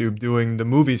on YouTube doing the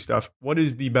movie stuff, what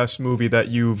is the best movie that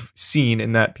you've seen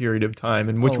in that period of time,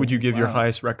 and which would you give your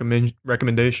highest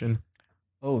recommendation?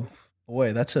 Oh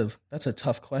boy, that's a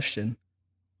tough question.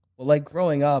 Well, like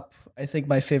growing up, I think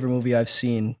my favorite movie I've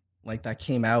seen that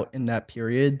came out in that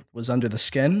period was Under the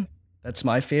Skin. That's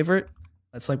my favorite.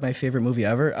 That's like my favorite movie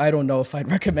ever. I don't know if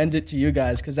I'd recommend it to you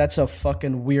guys because that's a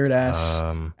fucking weird ass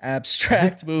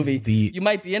abstract movie. You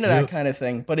might be into that kind of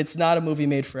thing, but it's not a movie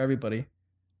made for everybody.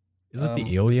 Is it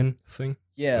the alien thing?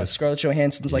 Yeah, Scarlett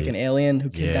Johansson's like an alien who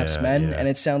kidnaps men, and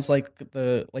it sounds like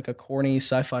a corny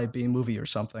sci-fi B movie or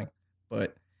something.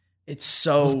 But it's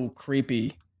so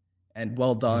creepy and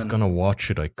well done. I was gonna watch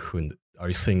it. I couldn't. Are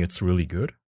you saying it's really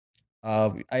good?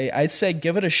 I'd say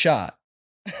give it a shot.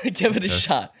 Give it a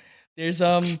shot. There's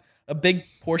a big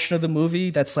portion of the movie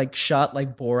that's like shot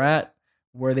like Borat,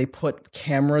 where they put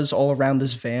cameras all around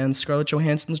this van Scarlett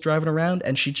Johansson's driving around,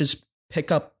 and she just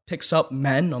picks up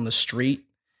men on the street.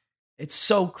 It's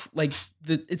so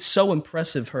it's so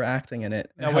impressive, her acting in it.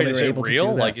 Now wait, is it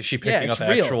real? Like, is she picking up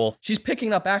actual? She's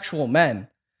picking up actual men,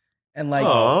 and like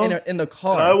in the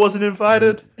car. And I wasn't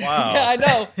invited. Wow. Yeah, I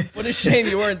know. What a shame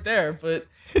you weren't there, but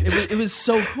it was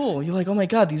so cool. You're like, oh my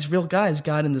god, these real guys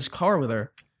got in this car with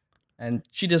her. And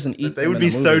she doesn't eat. They would be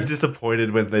so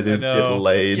disappointed when they didn't get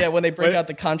laid. Yeah, when they break out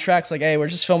the contracts, like, hey, we're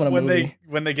just filming a movie.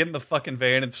 When they get in the fucking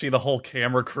van and see the whole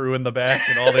camera crew in the back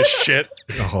and all this shit.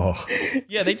 Oh.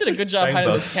 Yeah, they did a good job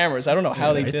hiding those cameras. I don't know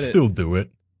how they did it. I'd still do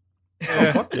it.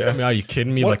 Yeah. I mean, are you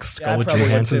kidding me? What? Like Scarlett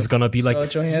Johansson's gonna be like,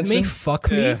 Johansson? may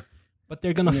fuck me, but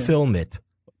they're gonna film it.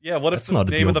 Yeah, what if That's the not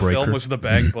a name of the deal film breaker. was The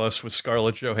Bang Bus with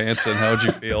Scarlett Johansson? How would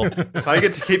you feel? If I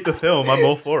get to keep the film, I'm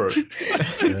all for it.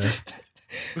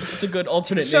 It's a good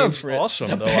alternate name Sounds for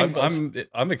awesome, it. though.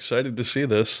 I'm excited to see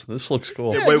this. This looks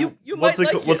cool. Yeah, Wait, you what's might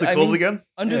it, like what's it I called mean, again?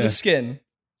 Under Yeah. the Skin.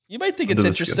 You might think Under it's the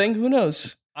interesting. Who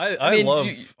knows? I mean, love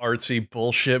artsy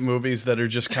bullshit movies that are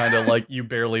just kind of like you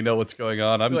barely know what's going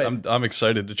on. I'm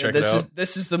excited to check it out.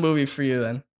 This is the movie for you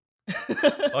then.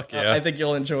 Fuck yeah. I think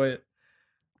you'll enjoy it.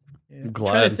 Yeah. I'm glad.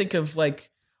 I'm trying to think of like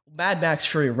Mad Max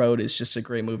Fury Road is just a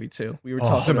great movie too. We were It's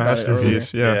talking a about it earlier.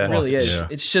 masterpiece. Yeah. It really is. Yeah.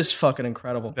 It's just fucking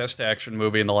incredible. Best action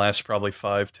movie in the last probably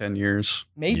 5-10 years.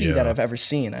 Maybe Yeah. that I've ever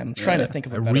seen. I'm trying to think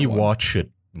of I a better one. rewatch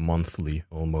it monthly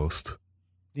almost.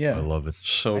 Yeah. I love it.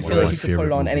 So I good. feel of like my you could put it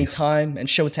favorite on any movies. time and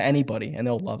show it to anybody and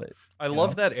they'll love it. I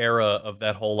love that era of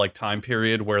that whole like time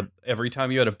period where every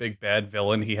time you had a big bad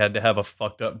villain, he had to have a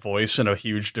fucked up voice and a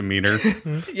huge demeanor.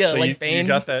 Yeah, So like Bane. You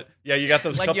got that. Yeah, you got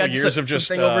those like couple you had years of just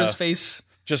thing over his face.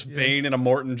 just Bane and a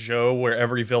Morton Joe, where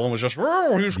every villain was just,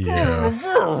 but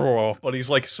he's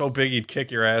like so big he'd kick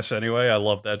your ass anyway. I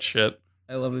love that shit.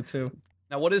 I love it too.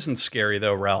 Now, what isn't scary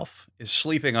though, Ralph, is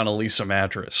sleeping on a Leesa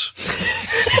mattress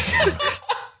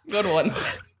Good one.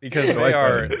 because they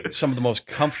are some of the most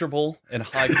comfortable and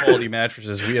high quality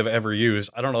mattresses we have ever used.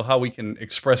 I don't know how we can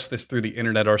express this through the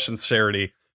internet, our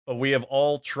sincerity, but we have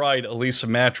all tried a Leesa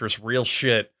mattress, real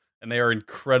shit, and they are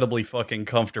incredibly fucking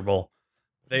comfortable.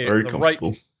 Very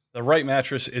comfortable. The right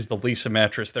mattress is the Leesa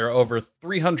mattress. There are over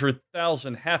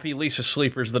 300,000 happy Leesa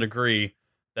sleepers that agree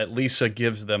that Leesa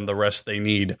gives them the rest they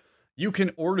need. You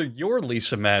can order your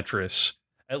Leesa mattress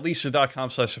at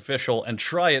Leesa.com/official and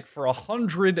try it for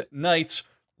 100 nights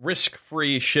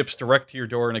risk-free, ships direct to your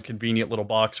door in a convenient little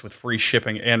box with free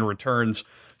shipping and returns.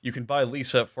 You can buy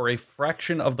Leesa for a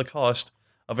fraction of the cost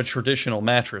of a traditional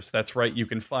mattress. That's right, you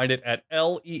can find it at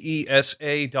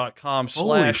leesa.com/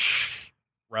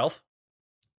 Ralph?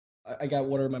 I got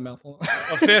water in my mouth.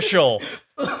 Official.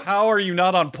 How are you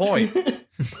not on point?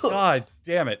 God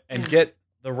damn it. And get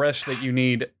the rest that you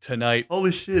need tonight.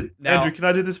 Holy shit. Now- Andrew, can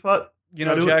I do this part? You Can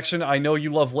I know, do it? Jackson, I know you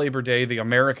love Labor Day, the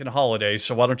American holiday,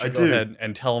 so why don't you I go do. ahead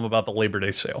and tell them about the Labor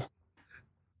Day sale?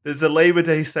 There's a Labor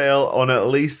Day sale on at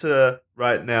Leesa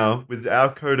right now with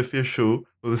our code official.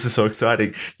 Well, this is so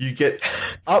exciting. You get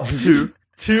up to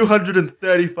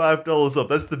 $235 off.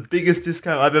 That's the biggest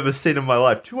discount I've ever seen in my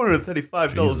life.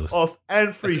 $235 Jesus. off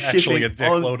and free That's actually shipping a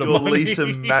on dickload of your money.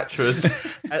 Leesa mattress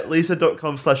at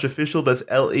Leesa.com/official. That's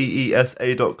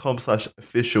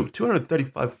LEESA.com/official.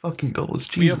 $235 fucking dollars.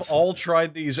 Jesus. We have all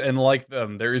tried these and like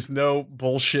them. There is no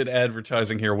bullshit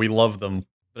advertising here. We love them.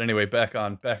 But anyway, back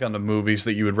on the movies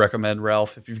that you would recommend,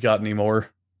 Ralph, if you've got any more.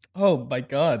 Oh my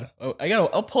god. Oh,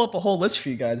 I'll pull up a whole list for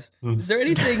you guys. Is there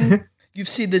anything you've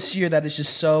seen this year that is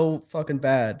just so fucking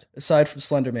bad, aside from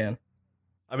Slenderman?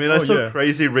 I mean, I saw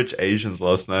Crazy Rich Asians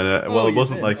last night. Well, it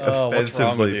wasn't like Oh, what's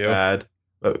wrong with offensively you? bad,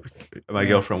 but my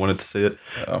girlfriend wanted to see it.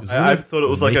 Isn't I it thought it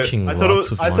was like making I thought it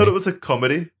lots was, of I thought money? it was a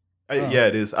comedy. Yeah,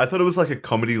 it is. I thought it was like a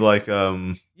comedy, like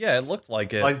Yeah, it looked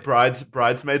like it.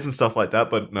 bridesmaids and stuff like that.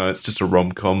 But no, it's just a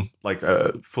rom-com, like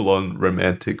a full-on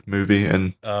romantic movie,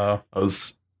 and I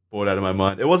was bored out of my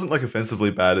mind. It wasn't like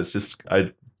offensively bad. It's just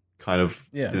I kind of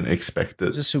didn't expect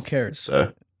it. Just who cares?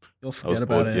 So You'll I was forget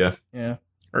about bored. it. Yeah.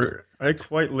 I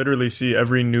quite literally see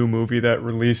every new movie that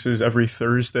releases every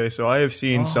Thursday, so I have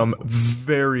seen some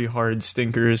very hard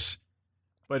stinkers.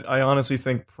 But I honestly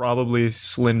think probably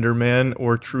Slenderman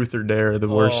or Truth or Dare are the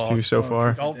worst two so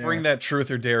far. Don't bring that Truth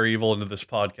or Dare evil into this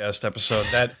podcast episode.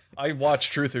 That I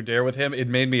watched Truth or Dare with him. It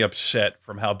made me upset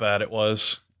from how bad it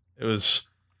was. It was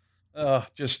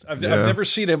I've never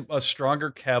seen a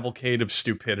stronger cavalcade of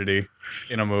stupidity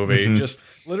in a movie. Just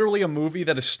literally a movie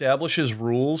that establishes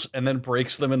rules and then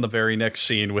breaks them in the very next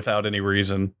scene without any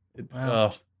reason.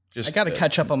 Wow. I got to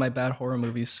catch up on my bad horror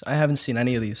movies. I haven't seen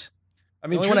any of these. I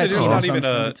mean, The only one Truth or I've Dare's seen not is even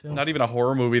Unfriended, not even a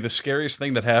horror movie. The scariest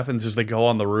thing that happens is they go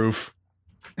on the roof.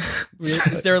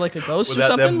 Is there like a ghost or Without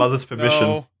something? their mother's permission.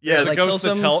 No. Yeah, There's a like ghost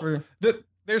kills that them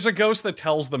there's a ghost that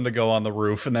tells them to go on the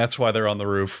roof, and that's why they're on the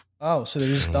roof. Oh, so they're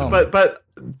just dumb. But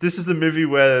this is the movie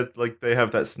where like they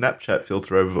have that Snapchat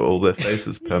filter over all their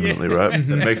faces permanently, right?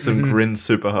 That makes them grin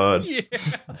super hard. Yeah.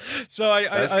 So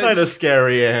That's kind of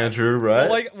scary, Andrew,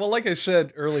 right? Like I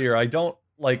said earlier, I don't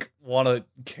want to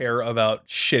care about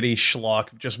shitty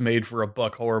schlock just made for a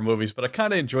buck horror movies, but I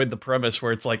kind of enjoyed the premise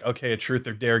where it's like, okay, a truth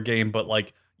or dare game, but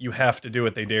like you have to do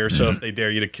what they dare. So if they dare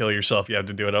you to kill yourself, you have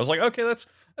to do it. I was like, okay, that's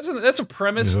a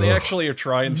premise. They actually are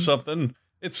trying something.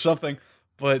 It's something,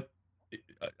 but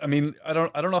I mean, I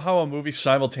don't know how a movie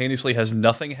simultaneously has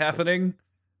nothing happening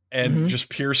and just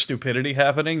pure stupidity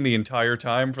happening the entire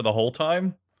time for the whole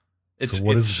time. So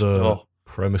what is the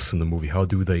premise in the movie? How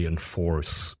do they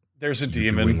enforce? There's a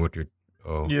demon. What you're,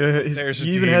 yeah,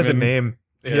 he even has a name.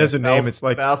 He has a name. It's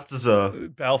like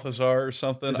Balthazar or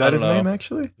something. Is that his name,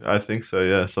 actually? I think so,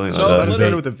 yeah. Something So like that. It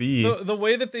started with a V. The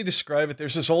way that they describe it,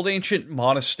 there's this old ancient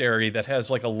monastery that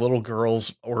has like a little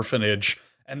girls' orphanage.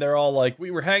 And they're all like,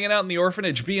 we were hanging out in the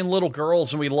orphanage being little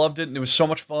girls and we loved it and it was so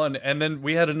much fun. And then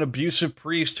we had an abusive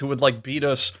priest who would like beat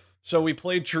us. So we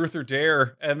played Truth or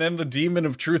Dare. And then the demon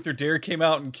of Truth or Dare came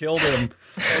out and killed him.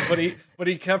 but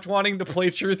he kept wanting to play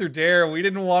Truth or Dare. We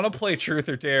didn't want to play Truth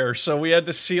or Dare. So we had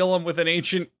to seal him with an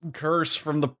ancient curse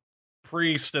from the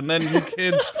priest. And then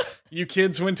you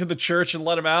kids went to the church and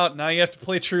let him out. Now you have to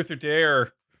play Truth or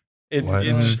Dare.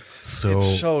 It's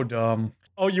so dumb.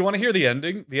 Oh, you want to hear the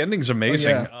ending? The ending's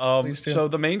amazing. Oh, yeah. So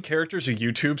the main character's a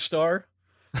YouTube star.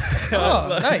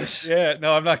 Oh, nice. Yeah,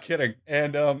 no, I'm not kidding.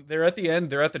 And they're at the end.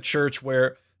 They're at the church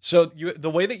where. So the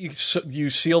way that you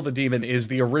seal the demon is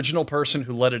the original person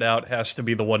who let it out has to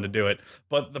be the one to do it,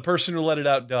 but the person who let it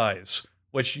out dies.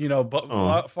 Which, you know,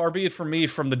 but far be it from me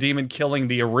from the demon killing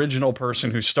the original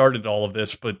person who started all of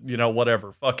this, but, you know,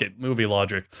 whatever. Fuck it. Movie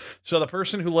logic. So the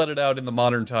person who let it out in the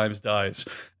modern times dies.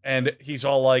 And he's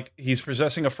all like, he's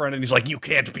possessing a friend, and he's like, you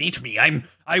can't beat me.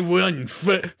 I won.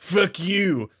 Fuck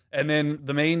you. And then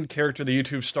the main character, the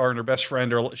YouTube star, and her best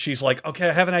friend, she's like, okay,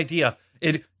 I have an idea.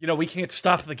 We can't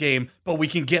stop the game, but we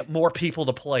can get more people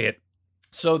to play it.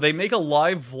 So they make a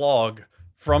live vlog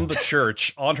from the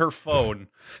church on her phone,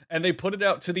 and they put it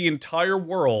out to the entire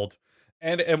world.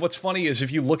 And what's funny is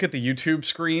if you look at the YouTube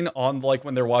screen on like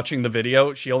when they're watching the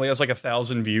video, she only has like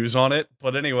 1,000 views on it.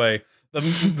 But anyway, the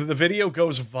video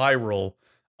goes viral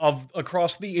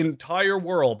across the entire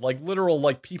world. Like literal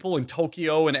like people in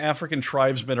Tokyo and African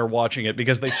tribesmen are watching it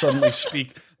because they suddenly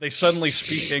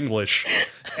speak English.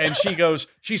 And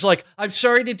she's like, I'm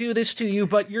sorry to do this to you,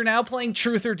 but you're now playing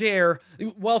Truth or Dare.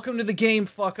 Welcome to the game,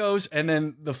 fuckos. And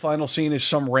then the final scene is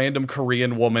some random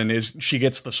Korean woman she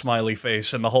gets the smiley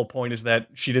face, and the whole point is that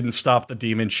she didn't stop the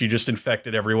demon, she just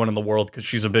infected everyone in the world because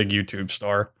she's a big YouTube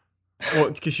star.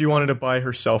 Well, because she wanted to buy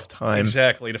herself time.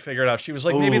 Exactly, to figure it out. She was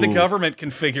like, maybe the government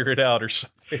can figure it out or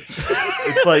something.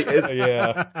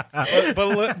 Yeah.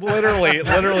 But literally,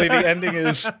 the ending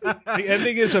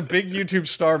is a big YouTube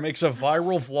star makes a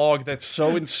viral vlog that's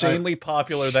so insanely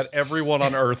popular that everyone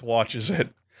on Earth watches it.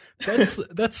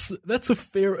 That's a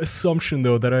fair assumption,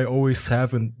 though, that I always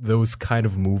have in those kind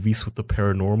of movies with the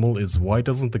paranormal is why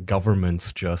doesn't the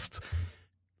government just...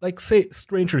 Like, say,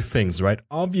 Stranger Things, right?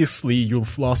 Obviously,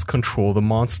 you've lost control. The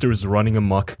monster is running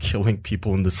amok, killing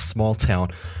people in this small town.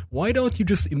 Why don't you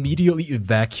just immediately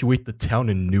evacuate the town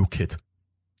and nuke it?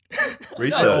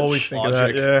 Research. I always think of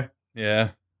that, yeah. Yeah.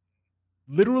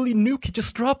 Literally nuke it.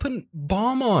 Just drop a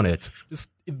bomb on it. Just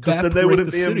evaporate Because then there wouldn't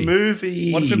the be city. a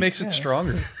movie. What if it makes it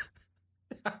stronger?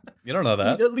 You don't know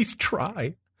that. You'd at least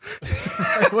try.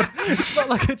 It's not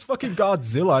like it's fucking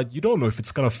Godzilla. You don't know if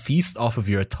it's gonna feast off of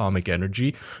your atomic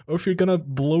energy or if you're gonna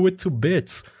blow it to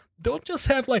bits. Don't just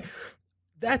have like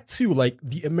that too. Like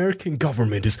the American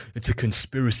government it's a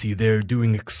conspiracy. They're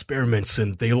doing experiments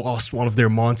and they lost one of their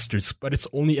monsters, but it's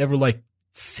only ever like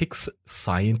 6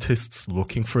 scientists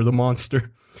looking for the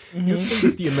monster. You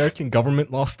think if the American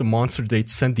government lost the monster, they'd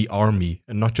send the army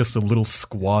and not just a little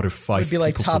squad of 5 people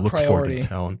like to look for it in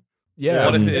town.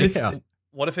 Yeah.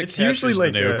 What if it's catches usually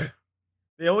like the nuke?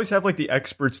 They always have like the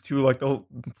experts too. Like they'll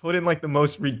put in like the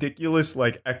most ridiculous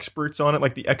like experts on it,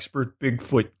 like the expert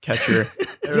Bigfoot catcher,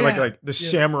 or like the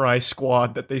samurai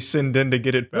squad that they send in to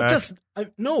get it back.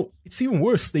 No, it's even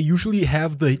worse. They usually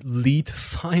have the lead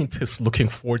scientist looking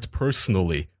for it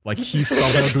personally. Like he's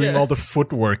somehow doing all the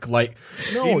footwork. Like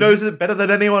no, he knows it better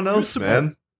than anyone else,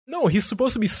 man. No, he's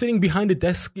supposed to be sitting behind a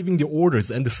desk giving the orders,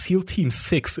 and the SEAL Team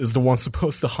 6 is the one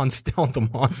supposed to hunt down the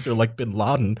monster like Bin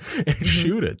Laden and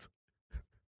shoot it.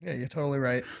 Yeah, you're totally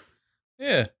right.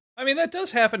 Yeah. I mean, that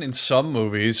does happen in some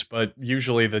movies, but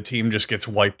usually the team just gets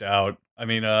wiped out. I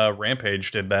mean,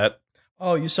 Rampage did that.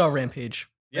 Oh, you saw Rampage.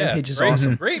 Yeah, Rampage is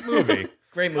awesome. Great movie.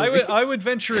 Great movie. I would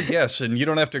venture a guess, and you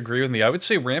don't have to agree with me. I would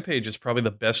say Rampage is probably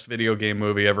the best video game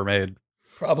movie ever made.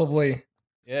 Probably.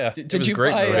 Yeah. Did you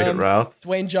buy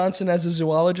Dwayne Johnson as a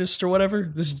zoologist or whatever?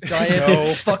 This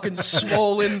giant, fucking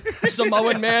swollen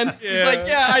Samoan man. Yeah. He's like,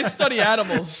 yeah, I study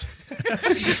animals.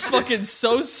 He's fucking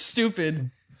so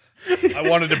stupid. I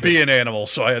wanted to be an animal,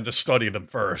 so I had to study them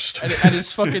first. And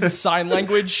his fucking sign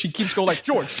language, he keeps going like,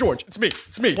 George, it's me,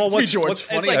 well, it's me, George. What's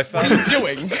funny, like, I found, what are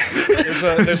you doing? There's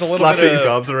a little slapping bit of, his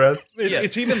arms around.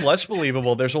 It's even less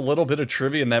believable. There's a little bit of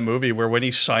trivia in that movie where when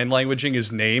he's sign languaging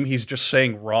his name, he's just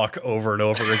saying rock over and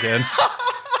over again.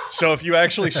 So if you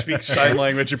actually speak sign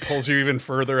language, it pulls you even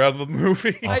further out of the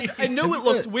movie. I knew it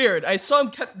looked weird. I saw him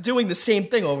kept doing the same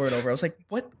thing over and over. I was like,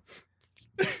 what?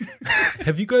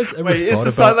 Have you guys ever Wait, is thought the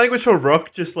about sign language for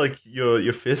rock just like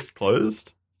your fist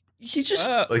closed? He just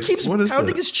like, keeps what is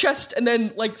pounding that? his chest and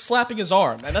then like slapping his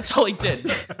arm, and that's all he did.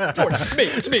 George,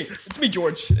 it's me,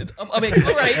 George. I mean,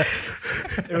 all right.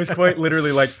 It was quite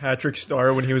literally like Patrick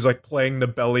Star when he was like playing the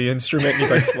belly instrument and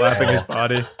he's like slapping his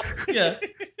body. Yeah.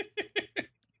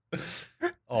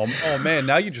 Oh man,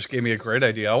 now you just gave me a great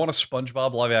idea. I want a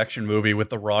SpongeBob live action movie with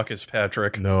The Rock as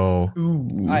Patrick. No.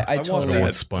 Ooh, I totally want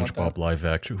want SpongeBob live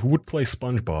action. Who would play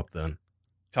SpongeBob then?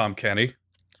 Tom Kenny.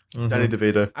 Danny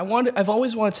DeVito. I've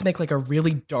always wanted to make like a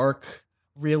really dark,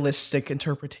 realistic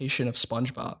interpretation of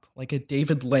SpongeBob, like a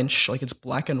David Lynch, like it's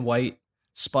black and white.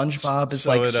 SpongeBob is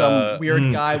like some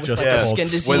weird guy with like a skin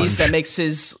disease that makes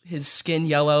his skin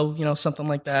yellow, you know, something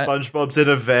like that. SpongeBob's in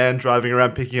a van driving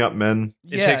around picking up men.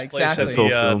 It takes place at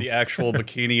the actual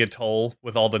Bikini Atoll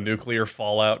with all the nuclear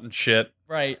fallout and shit.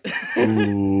 Right.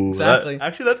 Ooh, exactly.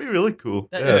 Actually, that'd be really cool.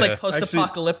 It's like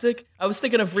post-apocalyptic. I was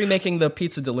thinking of remaking the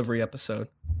pizza delivery episode,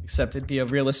 except it'd be a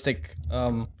realistic,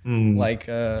 the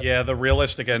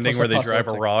realistic ending where they drive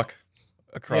a rock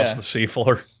across the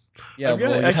seafloor. Yeah,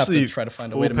 well, you have to try to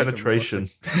find a way to make penetration.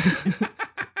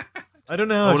 I don't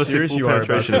know how serious you are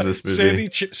about in this movie.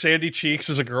 Sandy Cheeks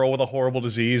is a girl with a horrible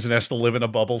disease and has to live in a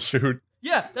bubble suit.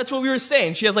 Yeah, that's what we were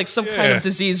saying. She has like some kind of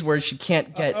disease where she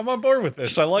can't get... I'm on board with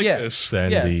this. I like this.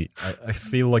 Sandy, I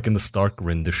feel like in the Stark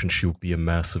rendition she would be a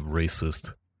massive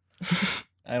racist.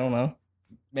 I don't know.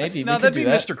 Maybe. No, that'd be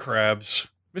Mr. Krabs.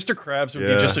 Mr. Krabs would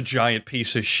be just a giant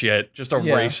piece of shit. Just a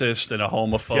racist and a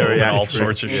homophobe and all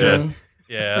sorts of shit.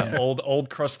 Yeah, old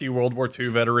crusty World War II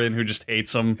veteran who just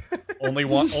hates him.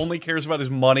 Only cares about his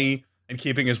money and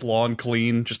keeping his lawn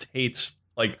clean. Just hates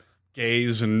like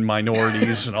gays and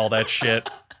minorities and all that shit.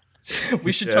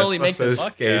 We should totally make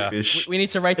this. We need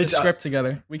to write the script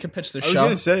together. We can pitch the show. I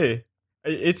was gonna say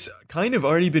it's kind of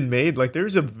already been made. Like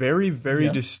there's a very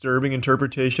disturbing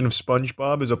interpretation of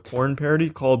SpongeBob as a porn parody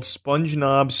called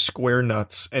SpongeNob Square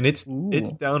Nuts, and it's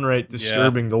downright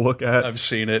disturbing to look at. I've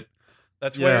seen it.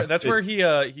 That's where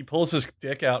he pulls his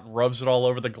dick out and rubs it all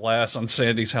over the glass on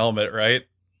Sandy's helmet, right?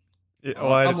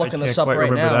 I'm looking this up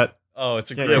right now. That. Oh, it's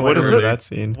a great what is it? That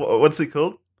scene. What's it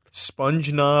called?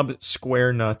 SpongeNob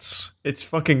Square Nuts. It's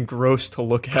fucking gross to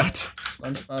look at.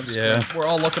 SpongeBob Square. We're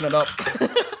all looking it up.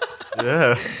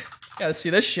 Yeah. Gotta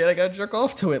see this shit. I gotta jerk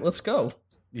off to it. Let's go.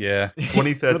 Yeah.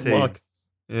 2013. Good luck.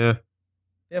 Yeah.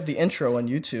 They have the intro on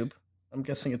YouTube. I'm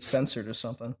guessing it's censored or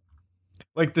something.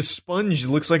 Like the sponge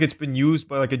looks like it's been used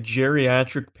by like a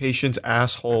geriatric patient's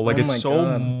asshole. Like it's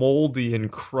so moldy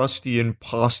and crusty and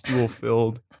pustule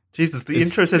filled. Jesus, the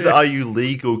intro says, "Are you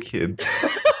legal, kids?"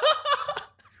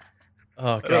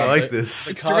 Oh god, I like this.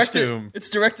 The costume. It's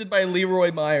directed by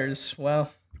Leroy Myers. Wow.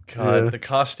 God, the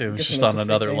costume's just on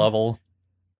another level.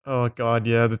 Oh god,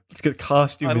 yeah, the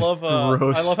costume is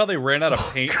gross. I love how they ran out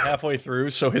of paint halfway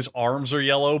through, so his arms are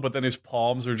yellow, but then his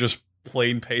palms are just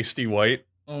plain pasty white.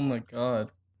 Oh my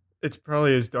god. It's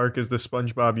probably as dark as the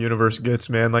SpongeBob universe gets,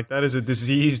 man. Like, that is a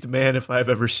diseased man if I've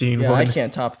ever seen one. I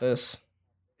can't top this.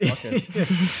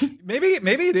 Maybe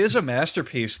it is a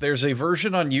masterpiece. There's a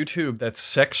version on YouTube that's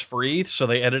sex-free, so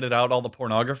they edited out all the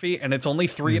pornography, and it's only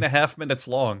 3.5 minutes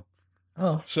long.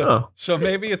 Oh. So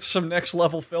maybe it's some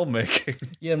next-level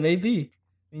filmmaking. Yeah, maybe.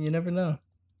 I mean, you never know.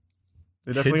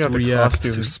 They definitely kids got the react to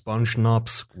costumes. SpongeNob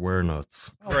Square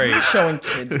Nuts. Great. Showing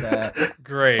kids that.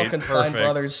 Great. Fucking Fine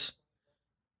Brothers.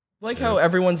 Like how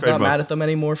everyone's not mad at them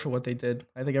anymore for what they did.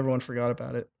 I think everyone forgot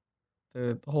about it.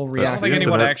 The whole reaction. I don't think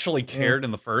anyone actually cared in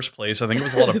the first place. I think it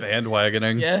was a lot of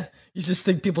bandwagoning. Yeah. You just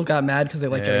think people got mad because they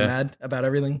like getting mad about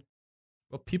everything.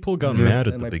 Well, people got mad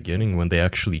at the beginning when they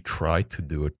actually tried to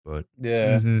do it, but...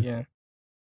 Yeah.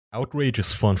 Outrage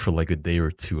is fun for like a day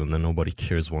or two, and then nobody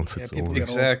cares once it's over.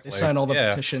 Exactly. They sign all the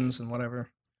petitions and whatever.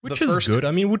 Which is good.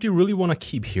 I mean, would you really want to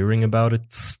keep hearing about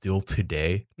it still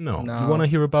today? No. You want to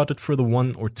hear about it for the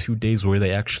 1 or 2 days where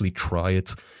they actually try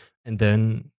it, and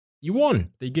then you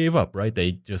won. They gave up, right?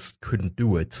 They just couldn't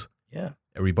do it. Yeah.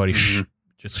 Everybody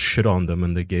just shit on them,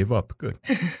 and they gave up. Good.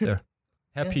 There.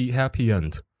 Happy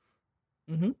end.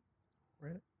 Mm-hmm.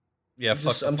 Right. Yeah,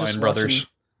 fuck the Fine Brothers.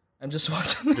 I'm just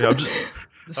watching. Yeah, I'm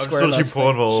just watching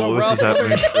porn while all this is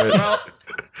happening.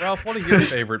 Ralph, what are your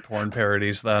favorite porn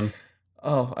parodies then?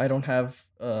 Oh, I don't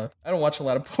watch a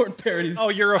lot of porn parodies. Oh,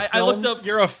 you're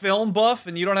a film buff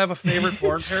and you don't have a favorite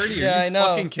porn parody? Are you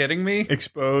fucking kidding me?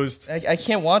 Exposed. I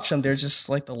can't watch them. They're just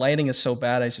like the lighting is so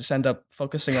bad. I just end up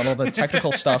focusing on all the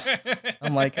technical stuff.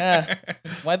 I'm like,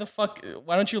 why the fuck?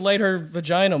 Why don't you light her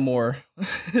vagina more?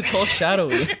 It's all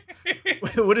shadowy.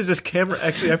 what is this camera?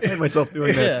 Actually, I find myself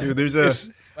doing that too.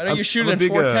 Why don't you shoot it in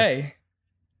 4K?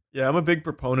 Yeah, I'm a big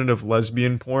proponent of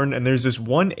lesbian porn, and there's this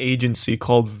one agency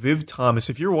called Viv Thomas.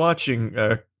 If you're watching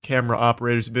camera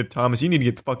operators, Viv Thomas, you need to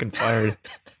get fucking fired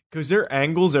because their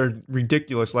angles are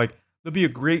ridiculous. Like, there'll be a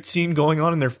great scene going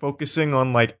on, and they're focusing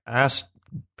on like ass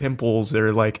pimples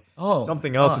or like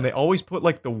something else, and they always put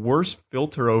like the worst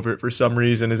filter over it for some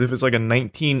reason, as if it's like a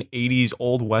 1980s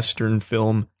old Western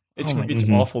film. It's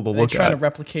awful to look at. They try to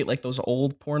replicate like those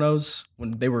old pornos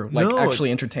when they were like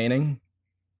actually entertaining.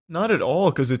 Not at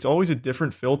all, because it's always a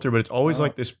different filter, but it's always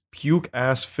like this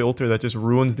puke-ass filter that just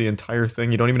ruins the entire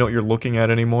thing. You don't even know what you're looking at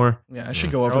anymore. Yeah, I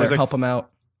should go over there and help them out.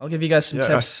 I'll give you guys some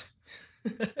tips.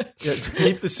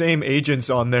 Keep the same agents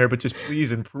on there, but just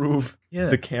please improve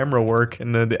the camera work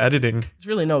and the editing. There's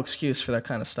really no excuse for that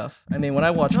kind of stuff. I mean, when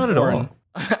I watch porn, at all.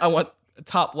 I want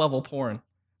top-level porn.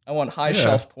 I want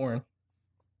high-shelf porn.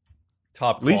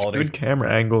 Top quality. At least good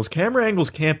camera angles. Camera angles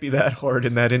can't be that hard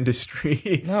in that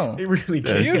industry. No. They really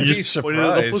can't. You'd be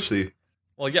surprised.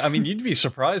 Well, yeah, I mean, you'd be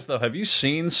surprised, though. Have you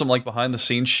seen some, like,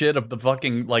 behind-the-scenes shit of the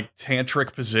fucking, like,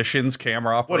 tantric positions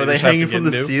camera operators? What, are they hanging from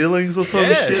the ceilings or something?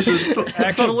 Yes.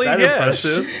 Actually, yes.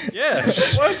 Impressive.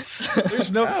 Yes. What?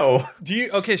 There's no... How?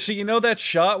 Okay, so you know that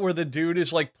shot where the dude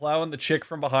is, like, plowing the chick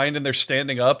from behind and they're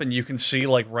standing up and you can see,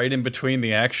 like, right in between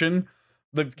the action?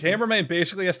 The cameraman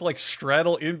basically has to, like,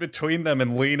 straddle in between them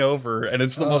and lean over, and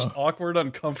it's the most awkward,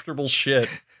 uncomfortable shit.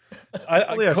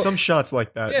 Some shots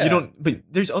like that. Yeah. But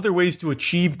there's other ways to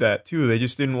achieve that too. They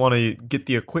just didn't want to get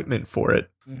the equipment for it.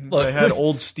 Look, they had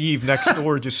old Steve next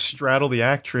door just straddle the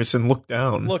actress and look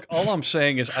down. Look, all I'm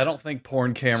saying is I don't think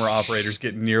porn camera operators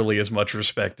get nearly as much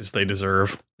respect as they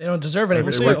deserve. They don't deserve any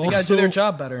respect. They gotta do their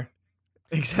job better.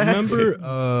 Exactly.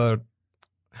 Remember,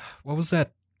 what was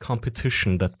that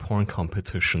competition, that porn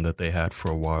competition that they had for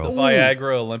a while? The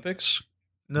Viagra Olympics?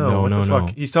 No, what the fuck?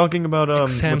 He's talking about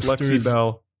with Lexi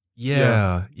Bell.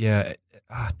 Yeah.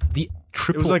 The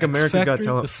triple. It was like America's Got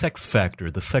Talent. The Sex Factor,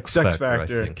 I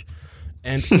think.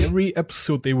 And every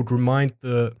episode they would remind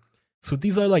so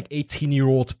these are like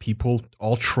 18-year-old people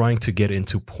all trying to get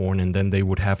into porn, and then they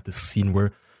would have this scene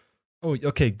where, oh,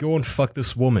 okay, go and fuck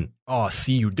this woman. Oh,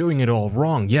 see, you're doing it all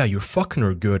wrong. Yeah, you're fucking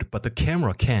her good, but the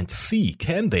camera can't see,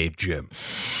 can they, Jim?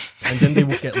 And then they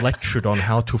would get lectured on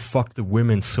how to fuck the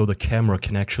women so the camera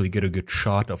can actually get a good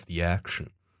shot of the action.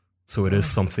 So it is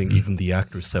something even the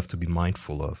actors have to be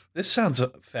mindful of. This sounds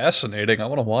fascinating. I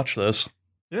want to watch this.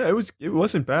 Yeah, it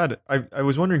wasn't bad. I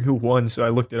was wondering who won, so I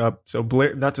looked it up. So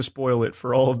Blair, not to spoil it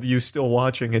for all of you still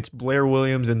watching, it's Blair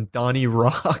Williams and Donnie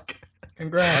Rock.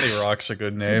 Congrats. Donnie Rock's a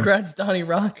good name. Congrats, Donnie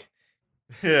Rock.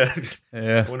 Yeah.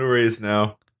 Yeah. I wonder where he is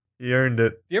now. He earned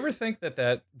it. Do you ever think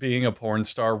that being a porn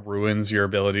star ruins your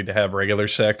ability to have regular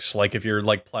sex? Like if you're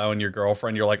like plowing your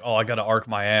girlfriend, you're like, oh, I gotta arc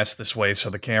my ass this way so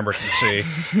the camera can see.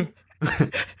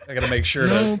 I gotta make sure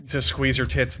to squeeze her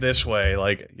tits this way.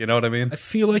 Like, you know what I mean? I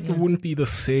feel like it wouldn't be the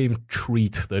same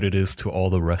treat that it is to all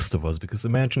the rest of us. Because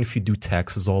imagine if you do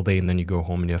taxes all day and then you go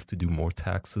home and you have to do more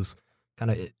taxes. Kind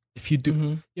of, if you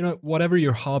do, you know, whatever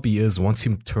your hobby is, once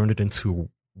you turn it into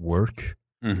work,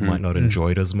 you might not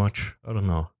enjoy it as much. I don't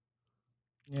know.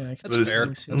 Yeah, that's fair.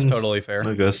 That's totally fair.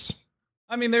 I guess.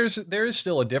 I mean, there is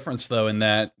still a difference though in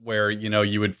that where, you know,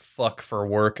 you would fuck for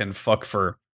work and fuck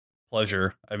for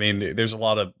pleasure. I mean, there's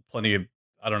plenty of,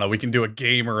 I don't know, we can do a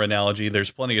gamer analogy.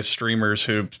 There's plenty of streamers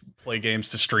who play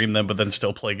games to stream them, but then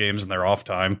still play games in their off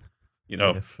time. You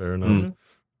know, yeah, fair enough.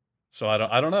 So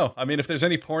I don't know. I mean, if there's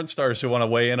any porn stars who want to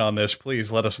weigh in on this,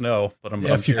 please let us know. But I'm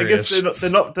curious. I guess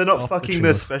they're not fucking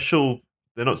their special.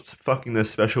 They're not fucking their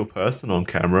special person on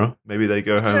camera. Maybe they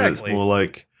go home and it's more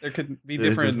like there could be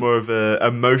different. There's more of a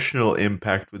emotional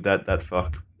impact with that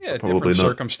fuck. Yeah, different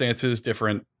circumstances,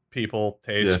 different people,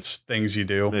 tastes, things you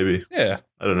do. Maybe. Yeah.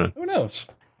 I don't know. Who knows?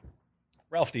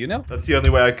 Ralph, do you know? That's the only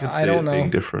way I could see it being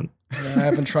different. Yeah, I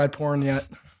haven't tried porn yet.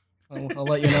 I'll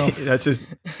let you know. That's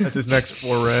his next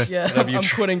foray. Yeah, I'm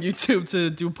quitting YouTube to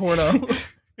do porno.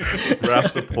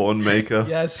 Ralph the porn maker.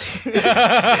 Yes.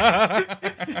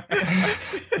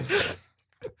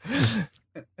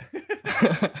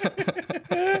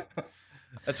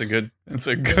 That's a good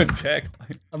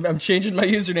tagline. I'm changing my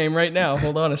username right now.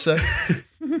 Hold on a sec.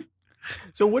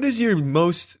 So what is your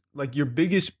your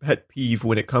biggest pet peeve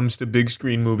when it comes to big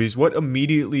screen movies? What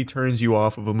immediately turns you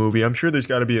off of a movie? I'm sure there's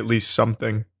got to be at least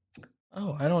something.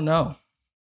 Oh, I don't know.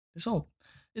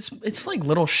 It's like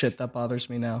little shit that bothers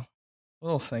me now.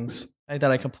 Little things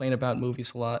that I complain about in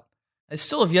movies a lot. I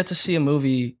still have yet to see a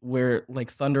movie where like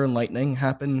thunder and lightning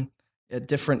happen at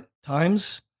different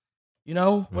times. You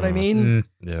know what I mean?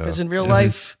 Yeah. Because in real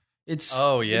life, it's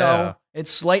you know,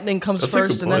 it's lightning comes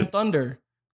first and then thunder.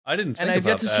 I didn't. Think and I've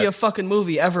yet to see a fucking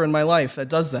movie ever in my life that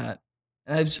does that.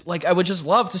 And I would just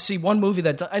love to see one movie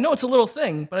that I know it's a little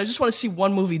thing, but I just want to see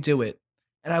one movie do it.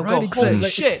 And I'll go, holy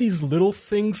shit. It's these little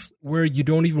things where you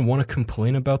don't even want to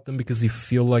complain about them because you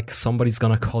feel like somebody's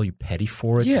gonna call you petty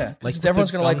for it. Yeah, like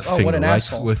everyone's gonna oh, what an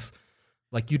asshole. With,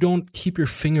 like, you don't keep your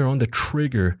finger on the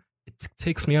trigger. It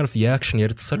takes me out of the action,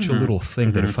 yet it's such a little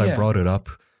thing that if I brought it up,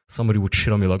 somebody would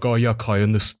shit on me like, oh yeah, Kai,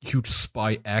 in this huge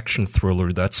spy action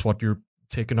thriller, that's what you're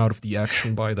taken out of the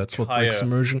action by. That's what breaks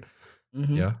immersion.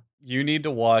 Yeah. You need to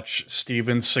watch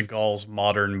Steven Seagal's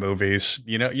modern movies.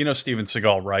 You know Steven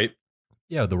Seagal, right?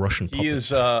 Yeah, the Russian puppet.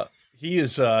 He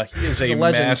is a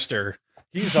master.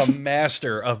 He's a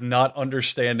master of not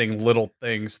understanding little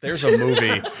things. There's a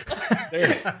movie.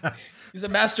 He's a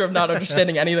master of not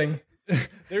understanding anything.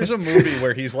 There's a movie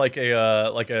where he's like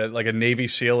a Navy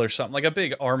SEAL or something, like a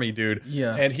big army dude.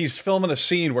 Yeah. And he's filming a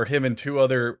scene where him and two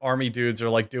other army dudes are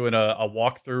like doing a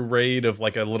walkthrough raid of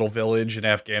like a little village in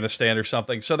Afghanistan or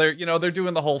something. So they're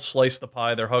doing the whole slice the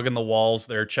pie, they're hugging the walls,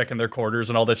 they're checking their quarters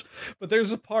and all this. But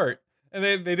there's a part, and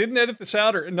they didn't edit this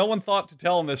out, or no one thought to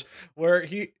tell him this, where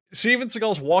Steven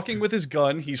Seagal's walking with his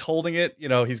gun, he's holding it,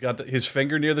 he's got his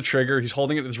finger near the trigger, he's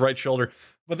holding it with his right shoulder,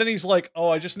 but then he's like, oh,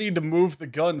 I just need to move the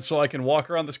gun so I can walk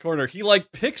around this corner. He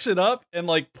like picks it up and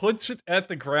like puts it at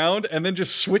the ground and then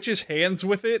just switches hands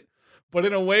with it, but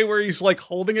in a way where he's like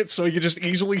holding it so he can just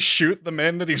easily shoot the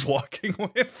men that he's walking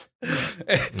with.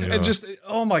 And just,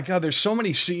 oh my God, there's so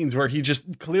many scenes where he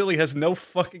just clearly has no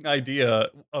fucking idea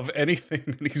of anything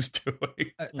that he's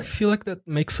doing. I feel like that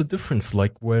makes a difference,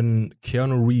 like when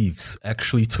Keanu Reeves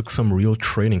actually took some real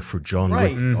training for John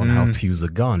Wick on how to use a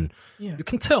gun. Yeah. You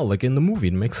can tell, like in the movie,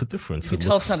 it makes a difference. You can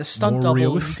tell it's not a stunt double.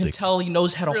 You can tell he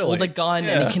knows how to hold a gun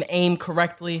and he can aim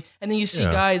correctly. And then you see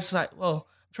guys, I'm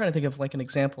trying to think of like an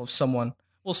example of someone.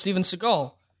 Well, Steven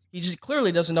Seagal. He just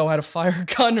clearly doesn't know how to fire a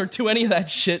gun or do any of that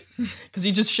shit because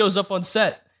he just shows up on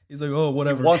set. He's like, oh,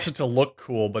 whatever. He wants it to look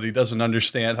cool, but he doesn't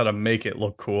understand how to make it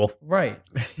look cool. Right.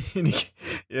 and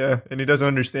he doesn't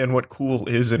understand what cool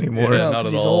is anymore. Yeah, not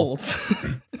at he's all. Old.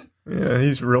 Yeah,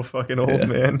 he's real fucking old,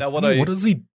 man. Now, what does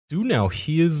he do now?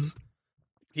 He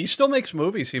still makes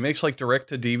movies. He makes like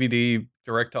direct-to-DVD,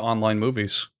 direct-to-online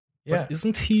movies. Yeah. But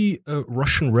isn't he a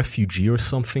Russian refugee or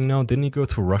something now? Didn't he go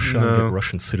to Russia and get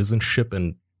Russian citizenship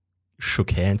and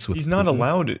shook hands with He's not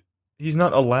allowed. He's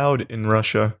not allowed in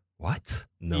Russia. What?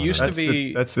 No, he used to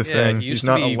be. That's the thing. He's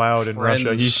not allowed in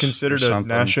Russia. He's considered a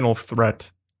national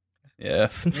threat. Yeah.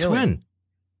 Since when?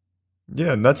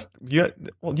 Yeah,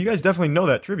 well, you guys definitely know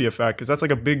that trivia fact because that's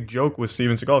like a big joke with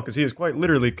Steven Seagal because he is quite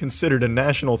literally considered a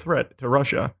national threat to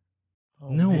Russia. Oh,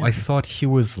 no, man. I thought he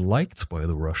was liked by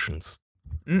the Russians.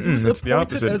 He was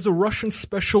appointed as a Russian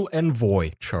special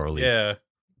envoy, Charlie. Yeah.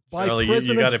 By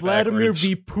President Vladimir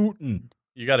V. Putin.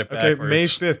 You got it backwards. Okay, May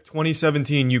 5th,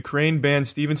 2017, Ukraine banned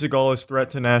Steven Seagal as threat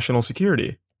to national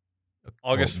security.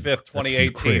 August 5th,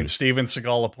 2018, Steven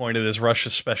Seagal appointed as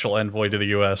Russia's special envoy to the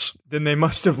U.S. Then they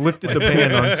must have lifted the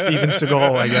ban on Steven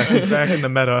Seagal, I guess. He's back in the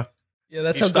meta. Yeah,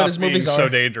 that's how good his movies are. So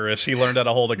dangerous. He learned how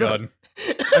to hold a gun.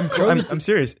 I'm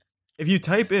serious. If you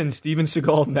type in Steven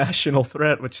Seagal national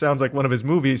threat, which sounds like one of his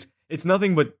movies, it's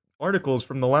nothing but articles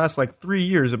from the last 3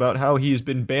 years about how he's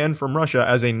been banned from Russia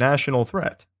as a national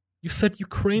threat. You said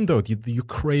Ukraine, though. The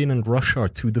Ukraine and Russia are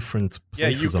two different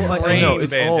places. Yeah, Ukraine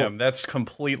banned him. That's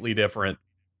completely different.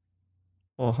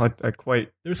 Well, I'm quite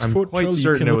Charlie, certain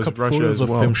you can it look was up Russia photos as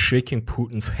well. of him shaking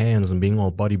Putin's hands and being all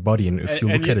buddy-buddy, and if you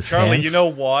look at his Charlie, hands... you know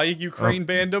why Ukraine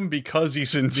banned him? Because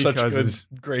he's in such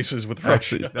good graces with Russia.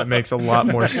 Actually, that makes a lot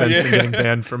more sense than getting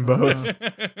banned from both.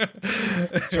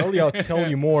 Charlie, I'll tell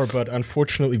you more, but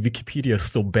unfortunately Wikipedia is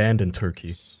still banned in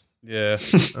Turkey. Yeah,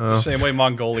 the same way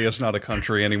Mongolia is not a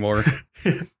country anymore.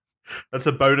 That's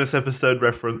a bonus episode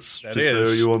reference, that just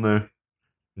is. so you all know.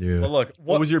 Yeah. Well, look,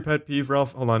 what was your pet peeve,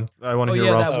 Ralph? Hold on, I want to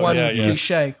hear Ralph. That one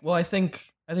cliche. Well, I think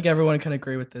everyone can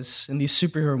agree with this. In these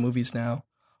superhero movies now,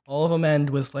 all of them end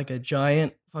with a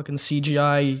giant fucking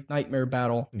CGI nightmare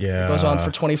battle. Yeah, it goes on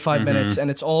for 25 minutes, and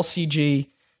it's all CG,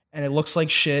 and it looks like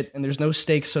shit, and there's no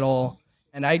stakes at all.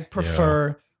 And I'd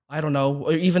prefer, I don't know,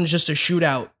 or even just a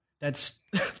shootout that's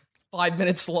 5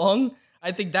 minutes long.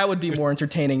 I think that would be more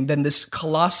entertaining than this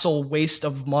colossal waste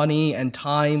of money and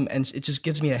time, and it just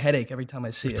gives me a headache every time I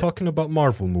see it. Talking about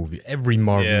Marvel movie, every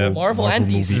Marvel and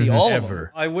DC, movie all ever. Of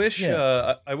them. I wish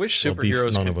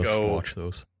superheroes none of us could go. watch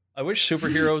those. I wish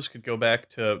superheroes could go back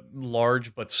to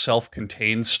large but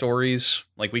self-contained stories.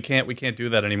 We can't do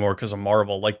that anymore because of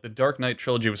Marvel. The Dark Knight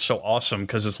trilogy was so awesome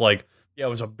because it's it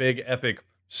was a big epic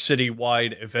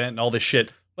city-wide event and all this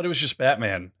shit. But it was just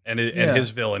Batman and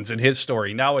his villains and his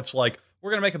story. Now it's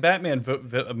we're gonna make a Batman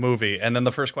movie, and then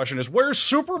the first question is, where's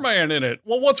Superman in it?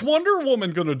 Well, what's Wonder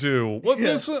Woman gonna do?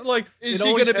 What's like? Is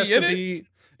he gonna be in it?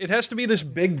 It has to be this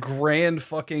big, grand,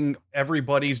 fucking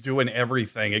everybody's doing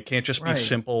everything. It can't just be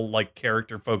simple, like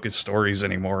character-focused stories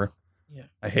anymore. Yeah,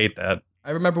 I hate that.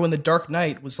 I remember when The Dark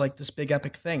Knight was like this big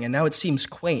epic thing, and now it seems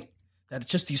quaint that it's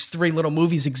just these 3 little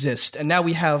movies exist, and now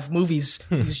we have movies,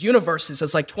 these universes.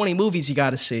 There's like 20 movies you got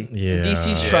to see. Yeah, and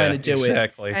DC's trying to do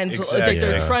it, and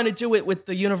they're trying to do it with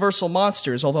the Universal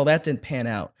monsters, although that didn't pan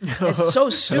out. It's so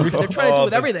stupid. They're trying to do it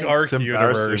with everything. Dark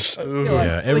universe.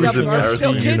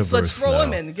 Everything kids, let's throw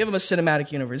them in, give them a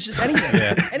cinematic universe. Just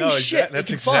anything, any shit.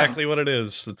 That's exactly what it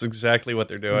is. That's exactly what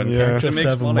they're doing. You can't just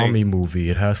have a mummy movie.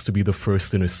 It has to be the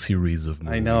first in a series of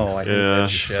movies. I know. I hate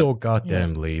that shit. So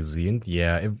goddamn lazy, and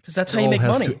because that's how you make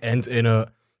has money. To end in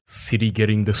a city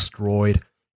getting destroyed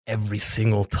every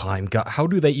single time. God, how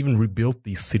do they even rebuild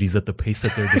these cities at the pace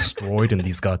that they're destroyed in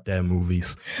these goddamn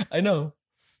movies? I know.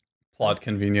 Plot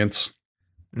convenience.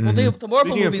 Well, the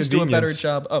Marvel movies do a better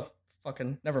job. Oh,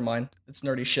 fucking, never mind. It's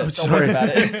nerdy shit. Don't worry about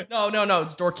it. No,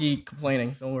 it's dorky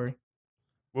complaining. Don't worry.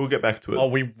 We'll get back to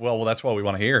it. Well, that's what we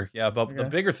want to hear. Yeah, but the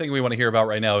bigger thing we want to hear about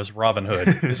right now is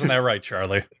Robinhood. Isn't that right,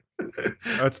 Charlie?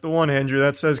 That's the one, Andrew.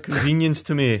 That says convenience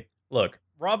to me. Look,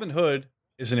 Robinhood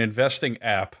is an investing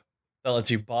app that lets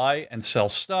you buy and sell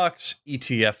stocks,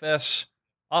 ETFs,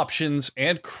 options,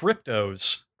 and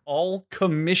cryptos, all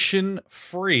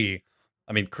commission-free.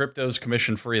 I mean, crypto's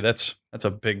commission-free. That's a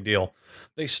big deal.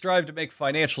 They strive to make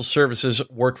financial services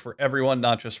work for everyone,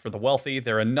 not just for the wealthy.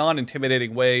 They're a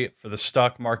non-intimidating way for the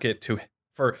stock market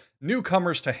for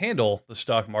newcomers to handle the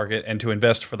stock market and to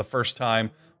invest for the first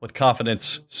time with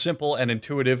confidence. Simple and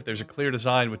intuitive. There's a clear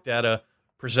design with data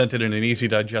presented in an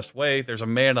easy-to-digest way. There's a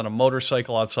man on a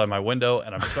motorcycle outside my window,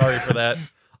 and I'm sorry for that.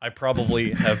 I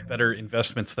probably have better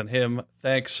investments than him,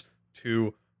 thanks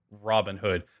to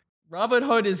Robinhood.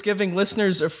 Robinhood is giving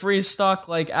listeners a free stock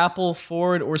like Apple,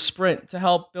 Ford, or Sprint to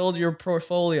help build your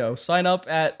portfolio. Sign up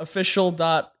at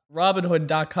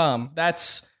official.robinhood.com.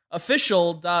 That's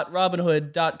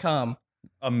official.robinhood.com.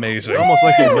 Amazing. It's almost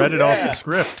like he read it off the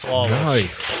script.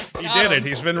 Nice. He did it.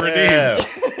 He's been redeemed.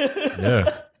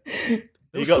 Yeah.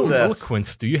 You're so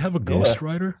eloquent. Do you have a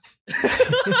ghostwriter?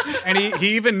 And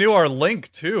he even knew our link,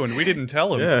 too, and we didn't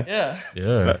tell him. Yeah.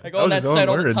 I go on that site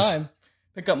all the time.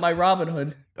 Pick up my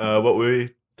Robinhood. What were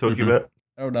we talking about?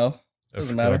 I don't know.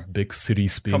 Doesn't matter. Big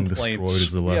cities being destroyed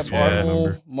is the last one I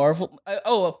remember. Marvel.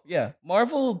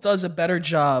 Marvel does a better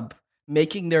job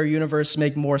making their universe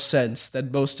make more sense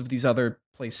than most of these other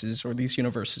places or these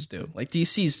universes do. Like,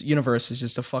 DC's universe is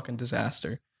just a fucking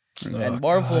disaster. And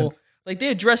Marvel... Like, they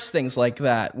address things like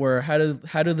that, where how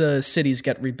do the cities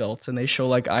get rebuilt, and they show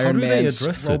like Iron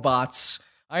Man's robots.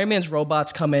 Iron Man's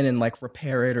robots come in and like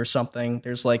repair it or something.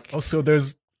 There's like there's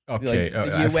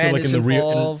the UN is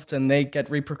involved, and they get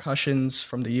repercussions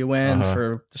from the UN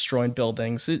for destroying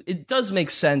buildings. It does make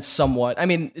sense somewhat. I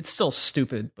mean, it's still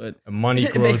stupid, but money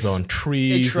grows on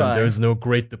trees, and there's no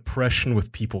Great Depression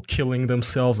with people killing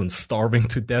themselves and starving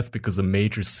to death because a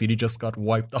major city just got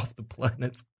wiped off the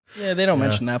planet. Yeah, they don't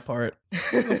mention that part.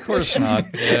 Of course not.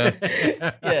 Yeah.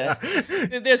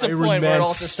 There's a point where it all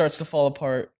just starts to fall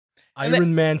apart.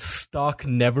 Iron Man's stock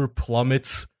never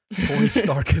plummets. Tony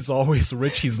Stark is always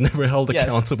rich. He's never held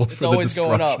accountable for the destruction. It's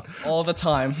always going up all the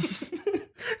time.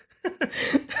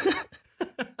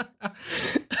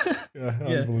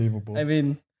 Unbelievable. I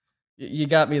mean, you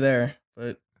got me there,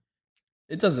 but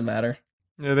it doesn't matter.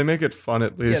 Yeah, they make it fun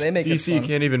at least. Yeah, they make DC it fun.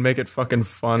 Can't even make it fucking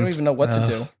fun. They don't even know what to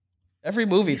do. Every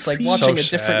movie, it's like watching a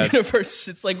different universe.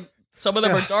 It's like some of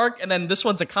them are dark, and then this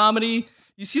one's a comedy.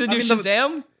 You see the new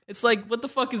Shazam? It's like, what the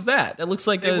fuck is that? That looks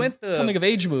like a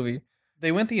coming-of-age movie.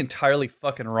 They went the entirely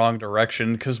fucking wrong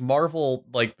direction, because Marvel,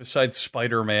 like, besides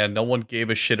Spider-Man, no one gave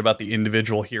a shit about the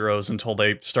individual heroes until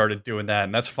they started doing that,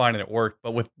 and that's fine, and it worked.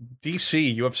 But with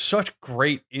DC, you have such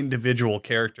great individual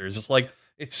characters. It's like,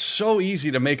 it's so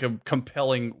easy to make a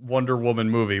compelling Wonder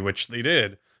Woman movie, which they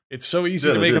did. It's so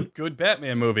easy to make a good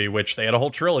Batman movie, which they had a whole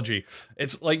trilogy.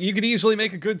 It's like, you could easily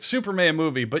make a good Superman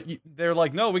movie, but they're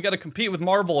like, no, we got to compete with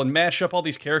Marvel and mash up all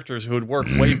these characters who would work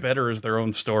way better as their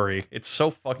own story. It's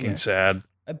so fucking sad.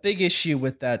 A big issue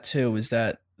with that, too, is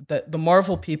that the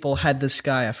Marvel people had this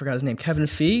guy, I forgot his name, Kevin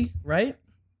Feige, right?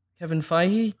 Kevin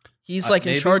Feige? He's like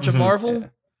in charge of Marvel,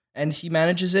 and he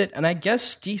manages it. And I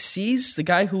guess DC's, the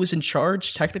guy who was in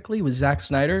charge, technically, was Zack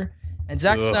Snyder. And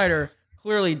Zack Snyder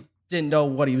clearly didn't know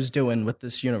what he was doing with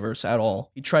this universe at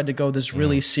all. He tried to go this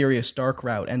really serious dark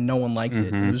route, and no one liked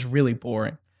it. It was really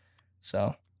boring.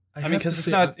 So, I mean, because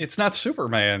it's not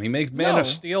Superman. He made Man of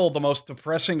Steel the most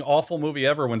depressing, awful movie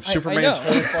ever. When Superman's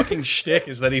whole fucking shtick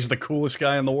is that he's the coolest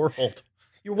guy in the world.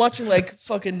 You're watching like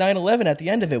fucking 9/11 at the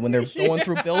end of it when they're going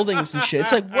through buildings and shit.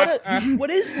 It's like, what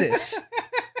is this?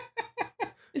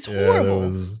 It's horrible.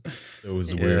 That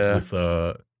was weird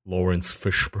with Lawrence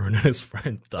Fishburne and his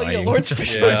friend dying. Yeah, Lawrence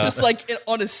Fishburne's just like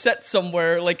on a set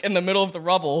somewhere, like in the middle of the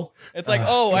rubble. It's like,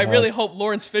 I really hope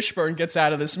Lawrence Fishburne gets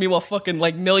out of this. Meanwhile, fucking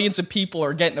like millions of people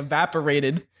are getting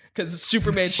evaporated because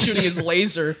Superman's shooting his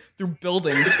laser through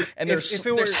buildings and they're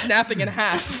snapping in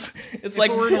half. It's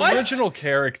like, for an original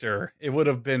character, it would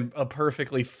have been a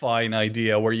perfectly fine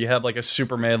idea where you have like a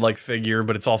Superman-like figure,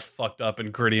 but it's all fucked up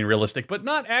and gritty and realistic, but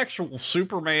not actual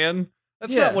Superman.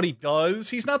 That's not what he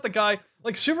does. He's not the guy.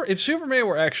 Like, if Superman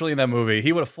were actually in that movie,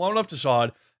 he would have flown up to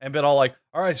Zod and been all like,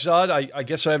 all right, Zod, I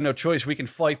guess I have no choice. We can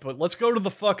fight, but let's go to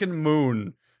the fucking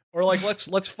moon. Or like,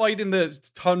 let's fight in the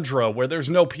tundra where there's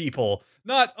no people.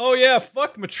 Not, oh yeah,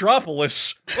 fuck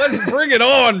Metropolis. Let's bring it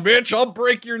on, bitch. I'll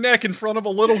break your neck in front of a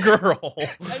little girl.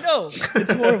 I know.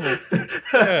 It's horrible.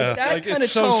 Yeah, that like, kind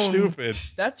it's of tone, so stupid.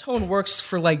 That tone works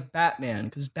for like Batman,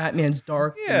 because Batman's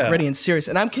dark and gritty and serious.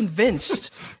 And I'm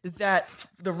convinced that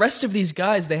the rest of these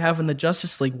guys they have in the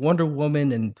Justice League, Wonder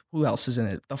Woman, and who else is in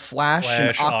it? The Flash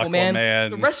and Aquaman.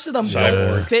 The rest of them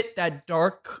don't fit that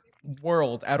dark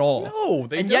world at all. No,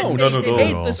 they don't.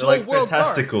 They made this whole world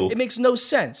fantastical. Dark. It makes no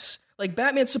sense. Like,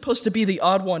 Batman's supposed to be the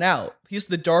odd one out. He's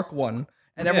the dark one.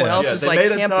 And everyone else is like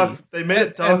campy. They made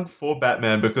it dark for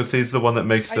Batman because he's the one that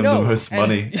makes them the most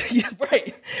money. Yeah,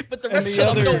 right. But the rest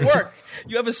of them don't work.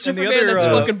 You have a Superman that's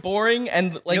fucking boring,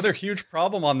 and like the other huge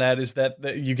problem on that is that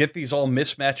you get these all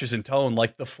mismatches in tone.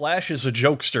 Like, the Flash is a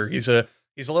jokester. He's a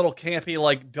little campy,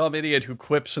 like, dumb idiot who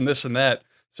quips and this and that.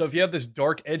 So if you have this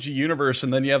dark, edgy universe,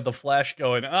 and then you have the Flash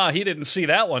going, he didn't see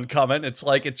that one coming. It's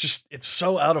like it's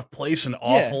so out of place and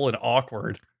awful and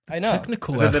awkward. I know.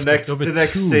 Technical aspect of it the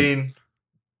next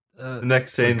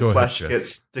scene, Flash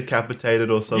gets decapitated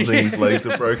or something. His legs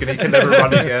are broken. He can never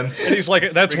run again. And he's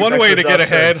like, "That's one way to get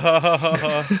ahead." Ha ha ha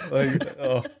ha. Like,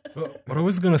 oh. What I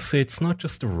was gonna say, it's not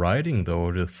just the writing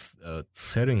though. The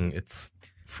setting, it's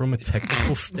from a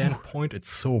technical standpoint, it's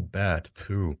so bad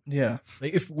too. Yeah.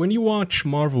 Like when you watch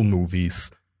Marvel movies,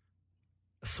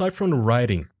 aside from the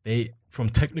writing, from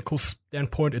technical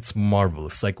standpoint, it's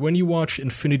marvelous. Like when you watch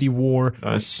Infinity War,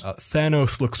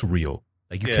 Thanos looks real.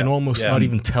 Like you can almost not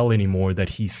even tell anymore that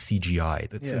he's CGI.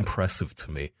 That's impressive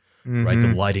to me. Right?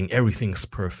 The lighting, everything's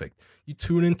perfect. You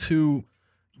tune into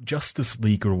Justice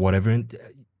League or whatever, and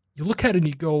you look at it and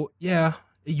you go, yeah,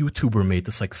 a YouTuber made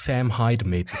this. Like Sam Hyde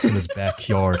made this in his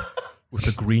backyard with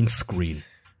a green screen.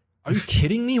 Are you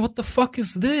kidding me? What the fuck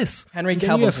is this? Henry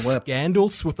Cavill's lip.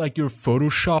 Scandals with like you're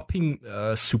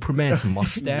photoshopping Superman's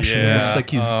mustache and it looks like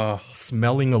he's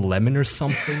smelling a lemon or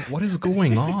something. What is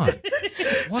going on?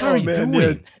 What are you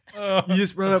doing? You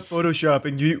just brought up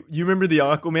photoshopping. You remember the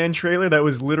Aquaman trailer that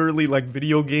was literally like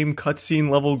video game cutscene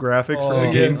level graphics from the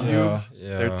GameCube?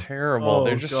 Yeah. They're terrible.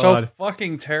 They're just so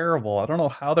fucking terrible. I don't know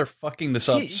how they're fucking this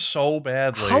up so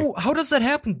badly. How does that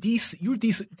happen?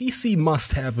 DC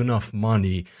must have enough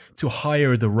money to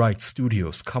hire the right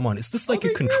studios. Come on, is this like a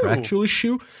contractual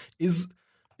issue?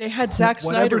 They had Zack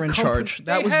Snyder in charge.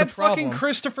 That was the problem. Fucking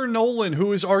Christopher Nolan,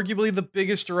 who is arguably the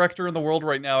biggest director in the world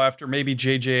right now after maybe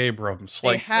J.J. Abrams.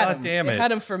 Like, God damn it. They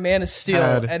had him for Man of Steel,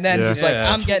 and then he's like,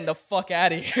 I'm getting the fuck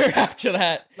out of here after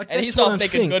that. Like, and he's off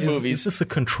making good movies. Is this a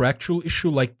contractual issue?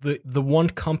 Like, the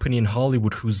one company in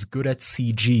Hollywood who's good at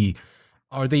CG,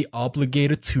 are they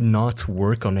obligated to not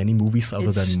work on any movies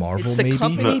other than Marvel, it's the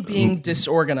company being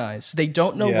disorganized. They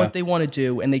don't know what they want to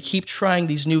do, and they keep trying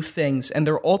these new things, and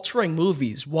they're altering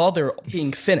movies while they're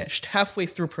being finished. Halfway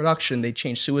through production, they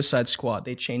changed Suicide Squad.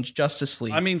 They changed Justice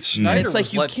League. I mean, Snyder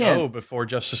was let go before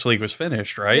Justice League was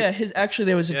finished, right? Yeah, actually,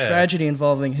 there was a tragedy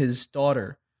involving his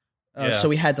daughter, so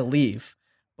he had to leave.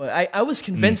 But I was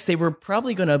convinced they were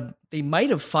probably they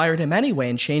might have fired him anyway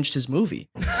and changed his movie.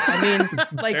 I mean,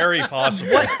 like, very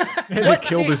possible. They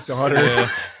killed his daughter. Yeah.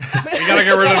 You gotta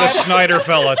get rid of the Snyder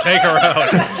fella. Take her out.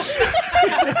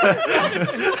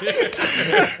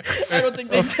 I don't think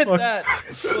they did that.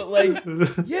 But like,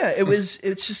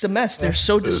 it's just a mess. They're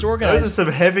so disorganized. Those are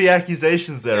some heavy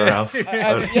accusations there, Ralph.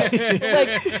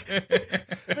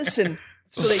 Listen.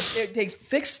 So they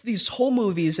fix these whole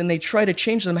movies and they try to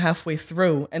change them halfway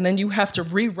through, and then you have to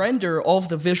re-render all of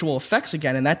the visual effects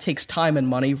again, and that takes time and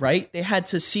money, right? They had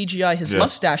to CGI his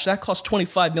mustache. That cost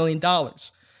 $25 million. Oh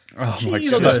my God.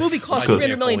 So this movie cost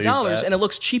 $300 million, and it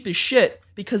looks cheap as shit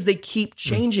because they keep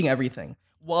changing everything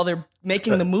while they're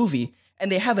making the movie,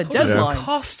 and they have a deadline. It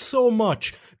costs so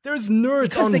much. There's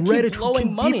nerds on Reddit who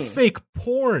can deep fake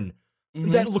porn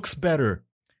that looks better.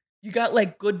 You got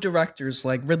like good directors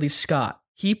like Ridley Scott.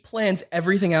 He plans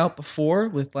everything out before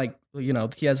with like, he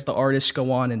has the artists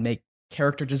go on and make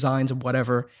character designs and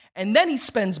whatever, and then he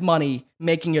spends money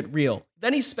making it real.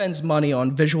 Then he spends money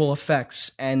on visual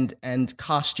effects and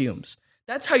costumes.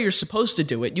 That's how you're supposed to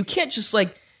do it. You can't just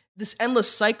like this endless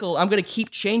cycle. I'm going to keep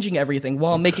changing everything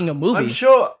while I'm making a movie.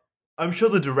 I'm sure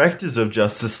the directors of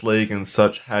Justice League and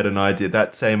such had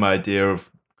that same idea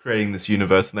of creating this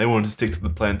universe, and they wanted to stick to the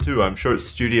plan too. I'm sure it's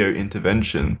studio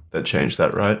intervention that changed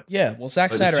that, right? Yeah, well,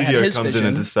 Zack Snyder had his vision,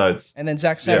 and decides, and then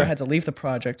Zack Snyder had to leave the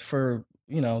project for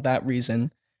that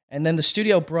reason. And then the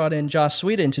studio brought in Joss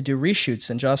Whedon to do reshoots,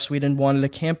 and Joss Whedon wanted a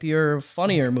campier,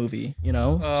 funnier movie,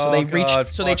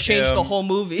 so they changed the whole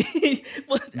movie.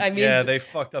 I mean, yeah, they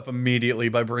fucked up immediately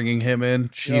by bringing him in.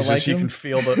 Jesus, you can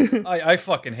feel the. I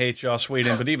fucking hate Joss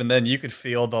Whedon, but even then, you could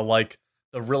feel the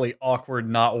really awkward,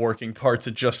 not working parts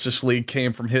of Justice League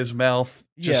came from his mouth.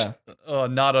 Just,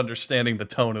 not understanding the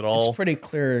tone at all. It's pretty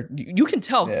clear. You can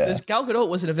tell. This Gal Gadot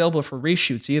wasn't available for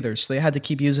reshoots either, so they had to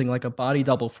keep using like a body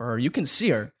double for her. You can see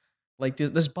her. Like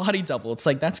this body double, it's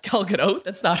like that's Gal Gadot.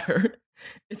 That's not her.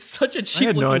 It's such a cheap. I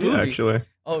had no idea movie. actually.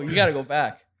 Oh, you got to go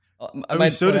back. I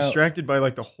was so distracted by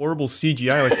like the horrible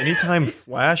CGI. Like anytime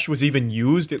Flash was even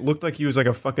used, it looked like he was like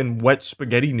a fucking wet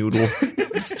spaghetti noodle.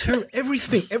 It was terrible.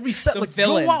 Everything, every set. The like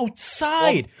villain. go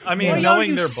outside. Well, I mean, why knowing are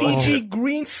you their CG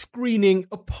green screening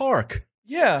a park?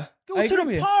 Yeah, Go to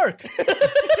the park.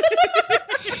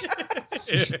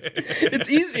 It's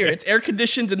easier. It's air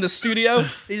conditioned in the studio.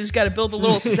 They just got to build a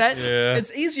little set. Yeah.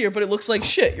 It's easier, but it looks like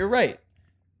shit. You're right.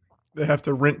 They have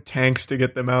to rent tanks to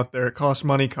get them out there. It costs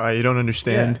money, Kai. You don't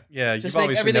understand. Yeah, Just you've make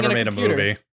obviously everything never in a made a computer.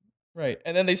 movie. Right,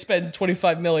 and then they spend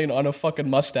 $25 million on a fucking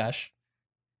mustache.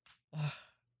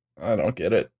 I don't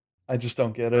get it. I just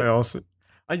don't get it.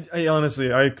 I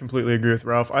honestly, I completely agree with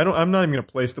Ralph. I'm not even gonna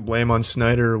place the blame on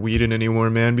Snyder or Whedon anymore,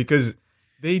 man, because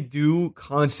they do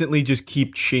constantly just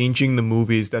keep changing the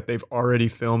movies that they've already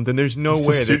filmed, and there's no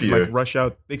way they can like rush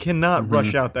out. They cannot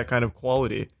rush out that kind of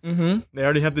quality. Mm-hmm. They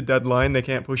already have the deadline. They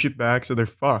can't push it back, so they're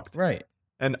fucked. Right.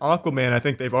 And Aquaman, I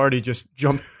think they've already just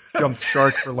jumped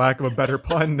shark, for lack of a better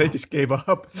pun. They just gave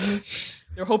up.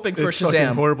 They're hoping for It's fucking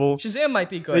Shazam. horrible. Shazam might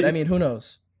be good. I mean, who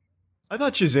knows? I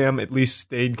thought Shazam at least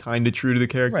stayed kind of true to the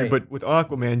character, Right. but with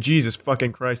Aquaman, Jesus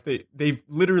fucking Christ, they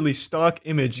literally stock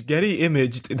Getty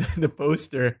imaged the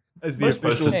poster as the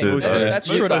official poster. That's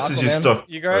true to Aquaman.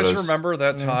 You guys remember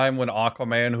that time when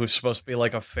Aquaman, who's supposed to be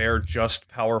like a fair, just,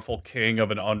 powerful king of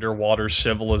an underwater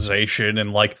civilization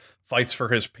and like fights for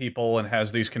his people and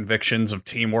has these convictions of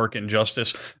teamwork and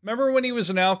justice? Remember when he was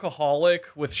an alcoholic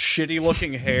with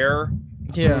shitty-looking hair?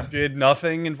 Yeah. Who did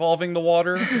nothing involving the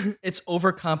water? It's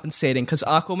overcompensating because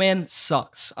Aquaman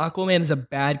sucks. Aquaman is a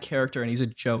bad character and he's a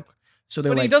joke. So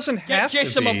they're But like, he doesn't get have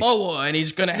Jason to be. Momoa and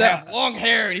he's gonna have long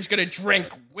hair and he's gonna drink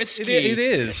whiskey. It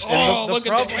is. Oh, look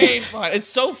at the face. It's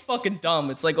so fucking dumb.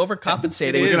 It's like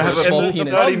overcompensating. We're gonna have a small a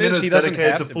penis. 30 minutes He doesn't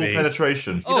dedicated have to to full be.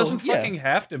 penetration. He doesn't fucking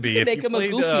have to be. You If make him a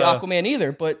played, goofy Aquaman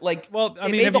either, but like, well, I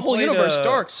they mean, made have the you whole played, universe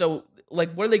dark. So,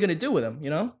 like, what are they gonna do with him? You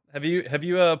know? Have you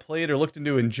played or looked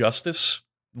into Injustice?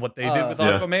 What they did with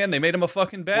Yeah. Aquaman? They made him a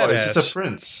fucking badass. Well, he's just a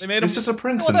prince. They made he's him just a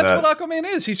prince Well, in that's that. what Aquaman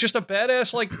is. He's just a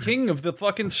badass, like king of the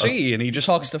fucking sea, and he just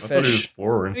Talks to I thought he was fish.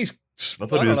 boring. He's. I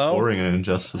thought he was know. boring in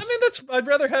Injustice. I mean, I'd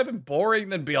rather have him boring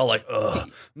than be all like, ugh,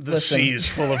 the Listen. sea is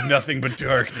full of nothing but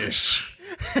darkness.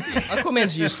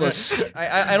 Aquaman's useless.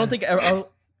 I don't think Aquaman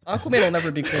will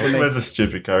never be cool to me. Aquaman's a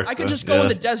stupid character. I could just go in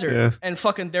the desert and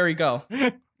fucking there you go.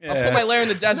 I'll put my lair in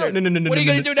the desert. No, what are you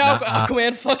gonna do now,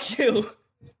 Aquaman? Fuck you.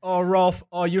 Oh, Ralph,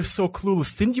 you're so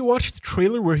clueless. Didn't you watch the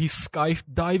trailer where he's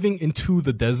skydiving into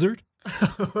the desert?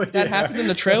 That happened in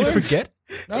the trailer? Did you forget?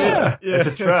 No. Yeah. It's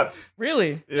a trap.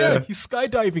 Really? Yeah, he's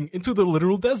skydiving into the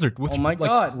literal desert with Oh my like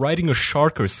God. riding a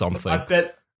shark or something. I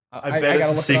bet I it's gotta a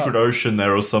look it secret up. ocean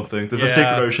there or something. There's a Yeah.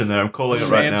 secret ocean there. I'm calling The it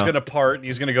right sand's now. gonna part, and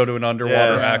he's gonna go to an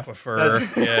underwater Yeah. aquifer.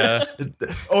 Yeah.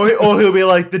 Or he'll be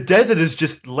like, the desert is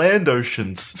just land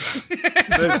oceans.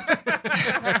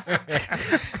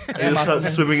 And he'll start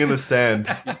swimming in the sand.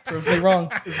 Prove me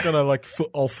wrong. It's gonna like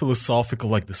all philosophical,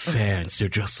 like the sands. They're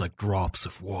just like drops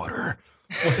of water.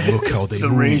 Look how they The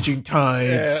move. raging Yeah.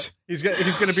 tides. He's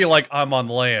gonna be like, I'm on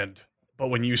land, but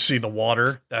when you see the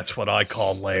water, that's what I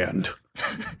call land.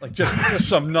 Like just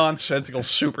some nonsensical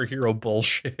superhero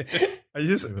bullshit.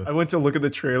 I went to look at the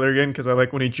trailer again because I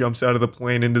like when he jumps out of the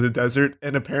plane into the desert,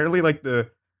 and apparently like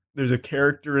there's a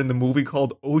character in the movie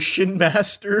called Ocean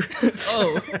Master.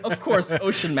 Oh, of course,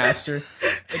 Ocean Master.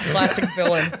 The classic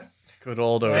villain. Good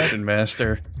old Ocean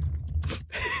Master.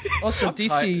 Also,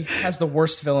 DC has the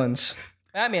worst villains.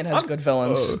 Batman has good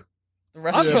villains. The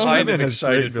rest I'm of them. kind of Batman has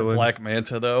excited great for villains. Black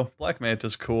Manta, though. Black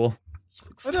Manta's cool.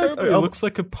 It's terrible. It looks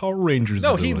like a Power Rangers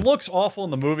No, villain. he looks awful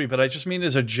in the movie, but I just mean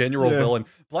as a general villain.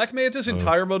 Black Manta's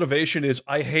entire motivation is,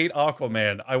 I hate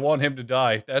Aquaman. I want him to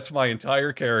die. That's my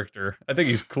entire character. I think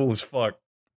he's cool as fuck.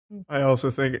 I also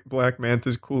think Black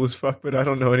Manta's cool as fuck, but I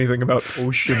don't know anything about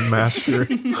Ocean Master.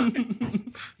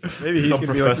 Maybe he's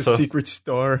gonna be like the secret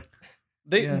star.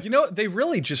 You know, they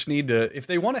really just need to, if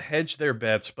they want to hedge their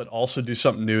bets, but also do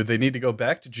something new, they need to go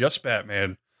back to just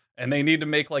Batman, and they need to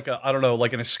make like I don't know,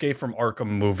 like an Escape from Arkham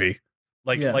movie.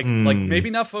 Like maybe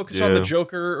not focus on the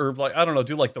Joker, or like, I don't know,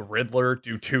 do like the Riddler,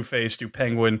 do Two-Face, do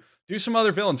Penguin, do some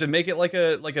other villains, and make it like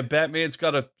a Batman's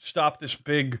got to stop this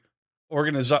big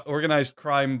organized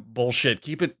crime bullshit.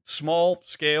 Keep it small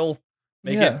scale,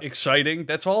 make it exciting.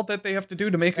 That's all that they have to do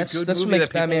to make a good movie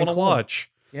that people want to watch.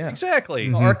 Yeah, exactly.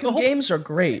 The Arkham games are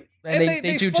great, and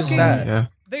they do just that. Yeah.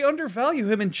 They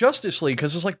undervalue him in Justice League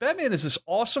because it's like, Batman is this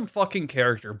awesome fucking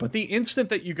character, but the instant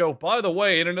that you go, by the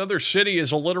way, in another city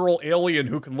is a literal alien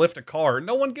who can lift a car,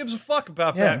 no one gives a fuck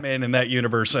about Batman in that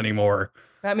univer's anymore.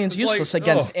 Batman's useless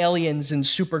against aliens and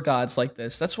super gods like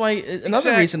this. That's why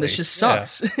another reason this just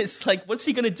sucks. It's like, what's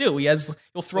he gonna do?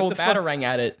 He'll throw a batarang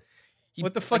at it.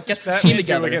 What the fuck gets the team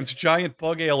together against giant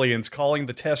bug aliens calling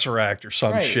the Tesseract or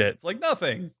some shit? It's like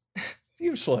nothing. It's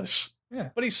useless.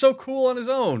 Yeah. But he's so cool on his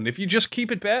own. If you just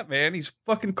keep it Batman, he's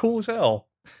fucking cool as hell.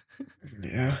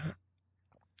 Yeah.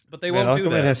 But they won't do that.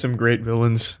 Aquaman has some great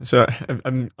villains. So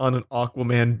I'm on an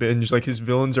Aquaman binge. Like, his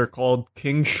villains are called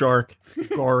King Shark,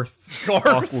 Garth,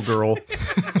 Aquagirl.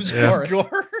 Who's Garth?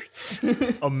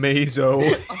 Amazo.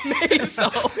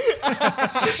 Amazo.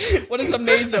 What does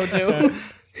Amazo do?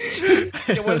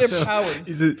 What are their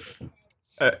powers?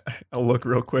 I'll look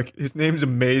real quick. His name's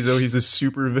Amazo. He's a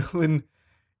super villain.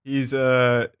 He's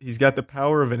got the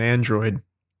power of an android.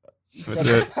 That's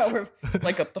it. Power of,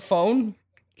 like the phone.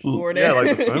 Like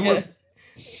the phone.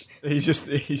 He's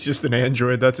just an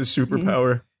android. That's his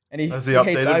superpower. And he hates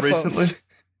iPhones. updated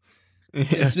recently.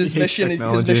 His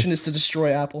mission is to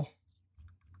destroy Apple.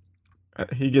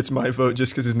 He gets my vote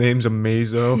just because his name's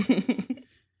Amazo.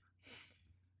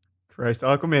 Christ,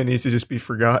 Aquaman needs to just be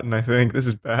forgotten, I think. This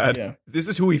is bad. Yeah. If this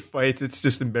is who he fights, it's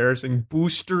just embarrassing.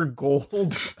 Booster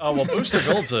Gold. Oh, well, Booster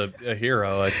Gold's a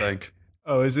hero, I think.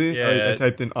 Oh, is he? Yeah. I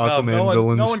typed in Aquaman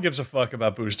villains. No one gives a fuck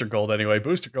about Booster Gold anyway.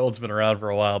 Booster Gold's been around for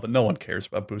a while, but no one cares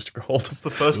about Booster Gold. It's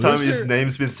the first time his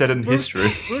name's been said in history.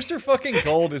 Booster fucking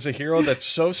Gold is a hero that's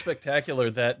so spectacular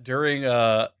that during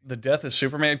the Death of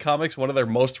Superman comics, one of their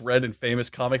most read and famous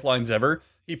comic lines ever,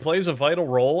 he plays a vital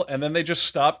role, and then they just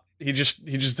stop. He just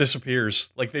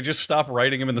disappears. Like, they just stop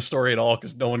writing him in the story at all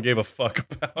because no one gave a fuck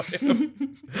about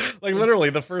him. Like, literally,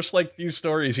 the first few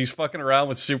stories, he's fucking around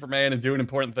with Superman and doing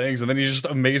important things, and then he just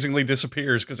amazingly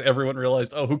disappears because everyone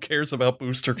realized, oh, who cares about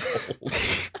Booster Gold?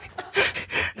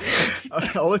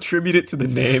 I'll attribute it to the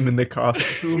name and the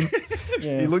costume.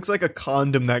 He looks like a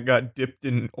condom that got dipped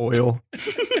in oil.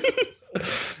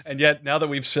 And yet, now that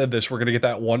we've said this, we're going to get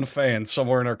that one fan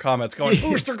somewhere in our comments going,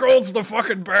 Booster Gold's the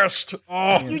fucking best.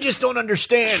 Oh, you just don't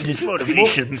understand his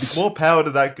motivations. More power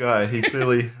to that guy. He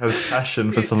clearly has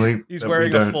passion for something. He's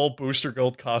wearing a full Booster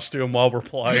Gold costume while we're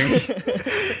playing.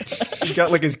 He's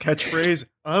got like his catchphrase,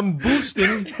 I'm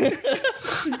boosting.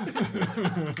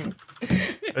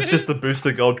 It's just the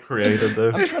Booster Gold creator,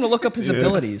 though. I'm trying to look up his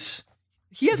abilities.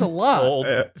 He has a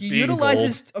lot. He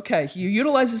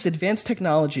utilizes advanced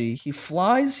technology. He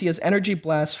flies. He has energy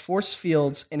blasts, force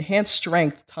fields, enhanced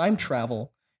strength, time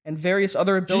travel, and various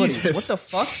other abilities. Jesus. What the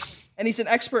fuck? And he's an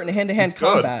expert in hand-to-hand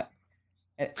combat.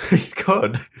 He's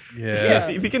good. Yeah.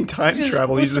 If he can time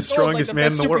travel, he's the strongest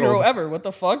man in the world. Superhero ever. What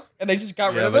the fuck? And they just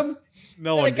got rid of him.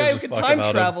 No one gives a fuck about him. A guy who can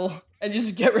time travel and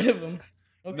just get rid of him.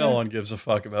 Okay. No one gives a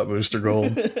fuck about Booster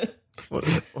Gold. What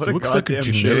a looks like a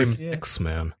generic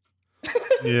X-Man.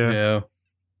 Yeah.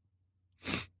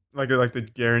 Like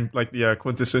the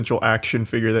quintessential action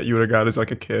figure that you would have got as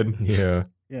like a kid. Yeah.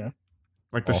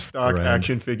 Like the stock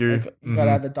action figure. Like you got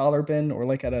at the dollar bin or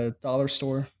like at a dollar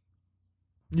store.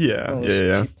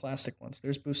 Yeah. Cheap plastic ones.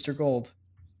 There's Booster Gold.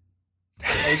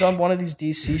 He's on one of these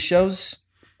DC shows.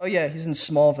 Oh yeah, he's in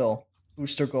Smallville.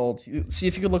 Booster Gold. See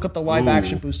if you could look up the live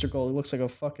action Booster Gold. He looks like a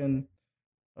fucking.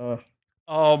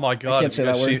 Oh my god! I can't say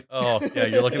that word. Oh yeah,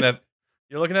 you're looking at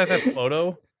that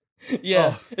photo.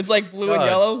 Yeah, it's like blue and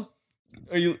yellow.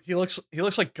 He looks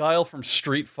like Guile from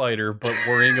Street Fighter, but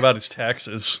worrying about his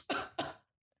taxes.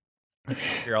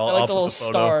 Here, I'll the put little the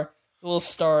photo. The little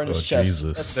star in his chest.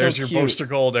 Jesus. There's so your Booster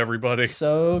Gold, everybody.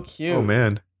 So cute. Oh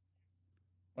man.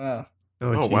 Wow.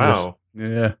 Oh wow.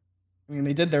 Yeah. I mean,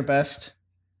 they did their best.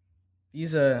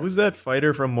 Who's that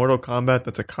fighter from Mortal Kombat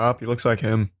that's a cop? He looks like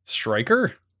him.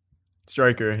 Striker,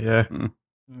 yeah.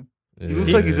 He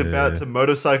looks like he's about to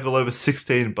motorcycle over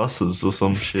 16 buses or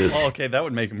some shit. Oh, okay, that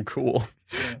would make him cool.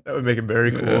 That would make him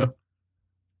very cool. Yeah.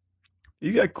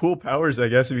 You got cool powers, I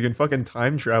guess, if you can fucking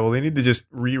time travel. They need to just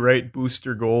rewrite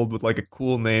Booster Gold with like a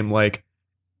cool name like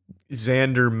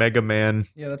Xander Mega Man.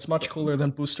 Yeah, that's much cooler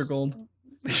than Booster Gold.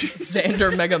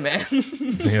 Xander Mega Man.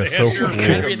 Yeah, so cool.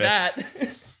 Can't read that.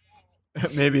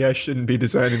 Maybe I shouldn't be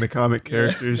designing the comic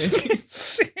characters.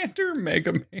 Xander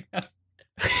Mega Man.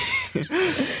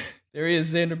 There he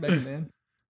is, Xander Mega Man.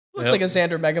 Looks like a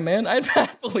Xander Mega Man. I'd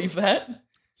believe that.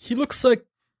 He looks like,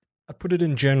 I put it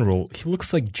in general, he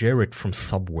looks like Jared from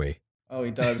Subway. Oh,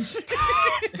 he does.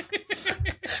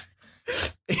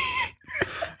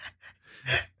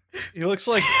 He looks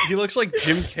like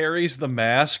Jim Carrey's The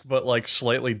Mask, but like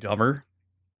slightly dumber.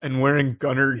 And wearing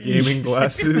Gunner gaming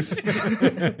glasses.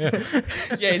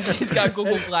 Yeah, he's got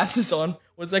Google glasses on.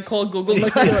 What's that called? Google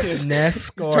glasses?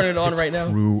 NASCAR Let's turn it on right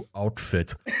now. Crew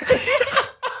outfit.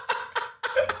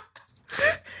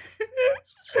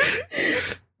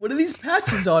 What are these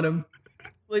patches on him?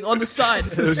 Like on the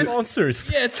side.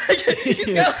 Sponsors. Yeah, it's like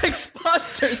he's got like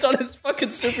sponsors on his fucking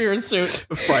superhero suit.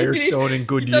 Firestone and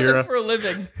Goodyear. He does it for a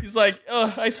living. He's like,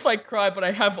 oh, I fight crime, but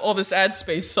I have all this ad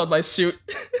space on my suit.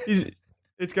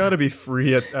 It's got to be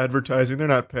free at advertising. They're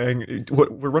not paying.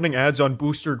 What, we're running ads on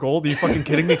Booster Gold? Are you fucking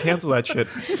kidding me? Cancel that shit.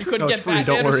 You couldn't get free,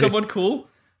 Batman or someone cool?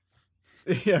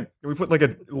 Yeah, can we put like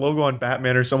a logo on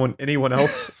Batman or anyone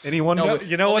else? Anyone? No,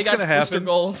 you know what's going to happen? Booster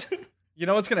Gold. You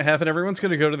know what's going to happen? Everyone's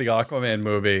going to go to the Aquaman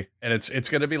movie, and it's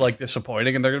going to be like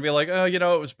disappointing, and they're going to be like, oh, you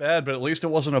know, it was bad, but at least it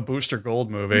wasn't a Booster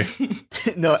Gold movie.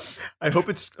 No, I hope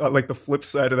it's like the flip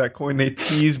side of that coin. They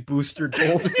tease Booster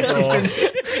Gold.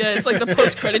 Yeah, it's like the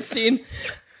post-credit scene.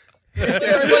 Hey,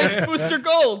 everybody, it's Booster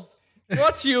Gold.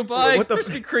 Brought to you by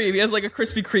Krispy Kreme. He has like a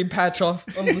Krispy Kreme patch off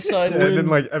on the side. And then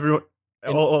like everyone,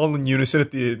 all in unison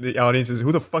at the audience is,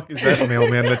 who the fuck is that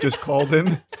mailman that just called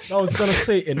him? I was gonna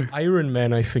say, in Iron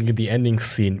Man, I think in the ending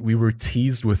scene, we were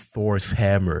teased with Thor's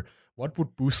hammer. What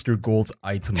would Booster Gold's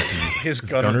item be? His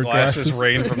gunner glasses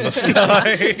rain from the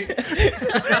sky.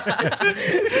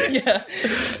 Yeah.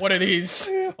 What are these?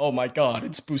 Oh my god,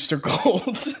 it's Booster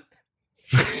Gold.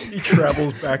 He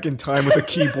travels back in time with a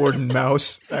keyboard and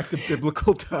mouse back to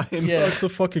biblical times. Yeah, it's a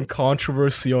fucking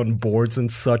controversy on boards and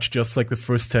such, just like the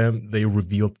first time they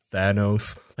revealed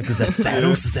Thanos. Like, is that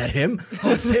Thanos? Is that him?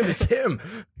 Oh, it's him, it's him.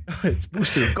 It's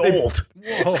Booster Gold.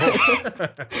 Whoa.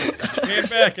 Stand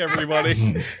back, everybody.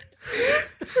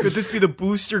 Could this be the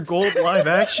Booster Gold live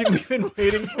action we've been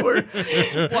waiting for?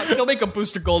 Watch, they'll make a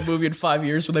Booster Gold movie in 5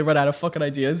 years when they run out of fucking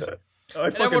ideas. I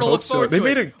fucking hope so. They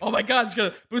made it. Oh my god, it's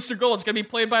gonna Booster Gold. It's gonna be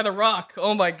played by The Rock.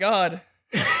 Oh my god.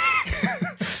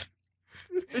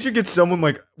 They should get someone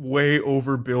like way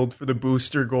overbilled for the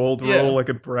Booster Gold role, like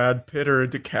a Brad Pitt or a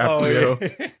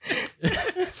DiCaprio.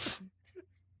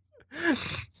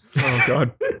 Oh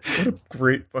god, what a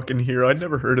great fucking hero. I'd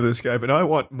never heard of this guy, but now I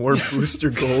want more Booster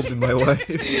Gold in my life.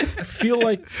 I feel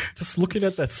like, just looking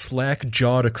at that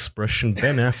slack-jawed expression,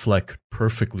 Ben Affleck could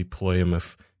perfectly play him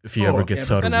if he ever gets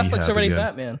out of rehab. Ben Affleck's already again.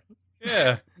 Batman.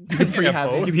 Yeah. Pretty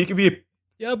happy. He could be a...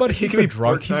 Yeah, but he's a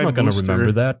drunk. He's not going to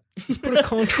remember that. Just put a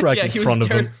contract in front of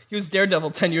him. He was Daredevil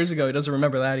 10 years ago. He doesn't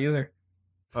remember that either.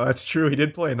 Oh, that's true. He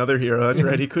did play another hero. That's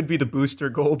right. He could be the Booster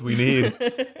Gold we need.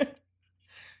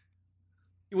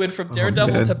 He went from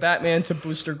Daredevil to Batman to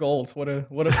Booster Gold. What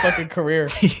a fucking career.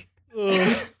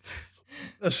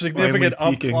 A significant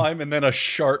up climb and then a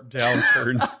sharp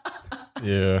downturn.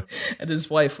 Yeah. And his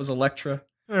wife was Elektra.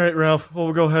 All right, Ralph. Well,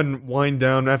 we'll go ahead and wind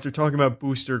down. After talking about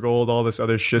Booster Gold, all this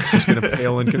other shit's just going to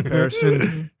pale in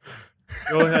comparison.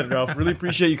 Go ahead, Ralph. Really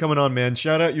appreciate you coming on, man.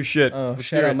 Shout out your shit. Oh,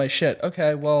 shout out my shit.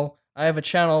 Okay, well, I have a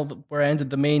channel where I ended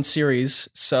the main series,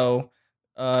 so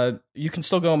you can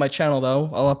still go on my channel, though.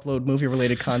 I'll upload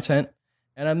movie-related content.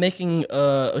 And I'm making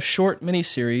a short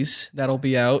mini-series that'll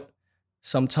be out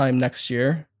sometime next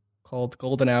year called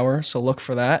Golden Hour, so look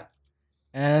for that.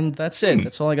 And that's it.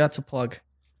 That's all I got to plug.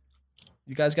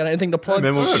 You guys got anything to plug?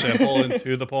 Simple and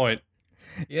to the point.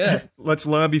 Yeah. Let's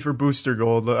lobby for Booster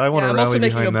Gold. I want to I'm rally also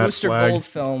making behind a that Booster flag. Gold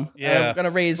film. Yeah. I'm going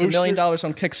to raise $1 million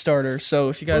on Kickstarter, so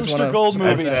if you guys want to... Booster Gold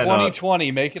movie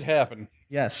 2020, make it happen.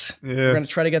 Yes. Yeah. We're going to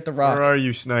try to get The Rock. Where are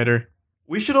you, Snyder?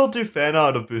 We should all do fan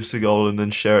art of Booster Gold and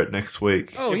then share it next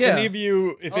week. Oh, if yeah. any of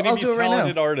you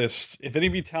talented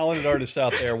artists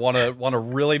out there want to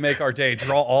really make our day,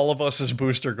 draw all of us as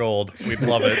Booster Gold. We'd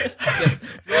love it.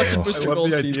 Draw us in Booster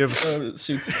Gold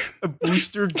suits. A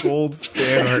Booster Gold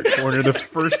fan art corner, the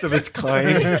first of its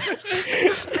kind.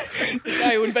 The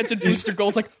guy who invented Booster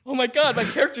Gold's like, oh my god, my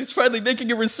character's finally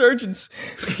making a resurgence.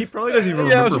 He probably doesn't even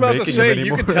remember. Yeah, I was about to say,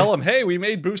 you could tell him, hey, we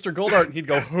made Booster Gold art, and he'd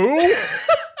go, who?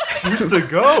 Booster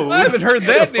Gold? I haven't heard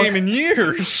that name in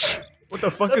years. What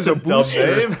the fuck That's is a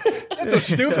booster name? That's a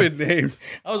stupid name.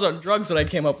 I was on drugs when I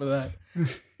came up with that.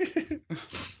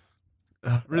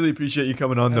 Really appreciate you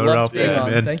coming on, I though, loved Ralph. being Thank you,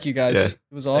 on. man. Thank you guys. Yeah. It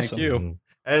was awesome. Thank you.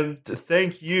 And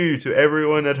thank you to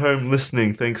everyone at home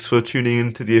listening. Thanks for tuning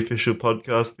in to the official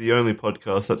podcast, the only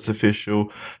podcast that's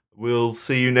official. We'll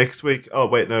see you next week. Oh,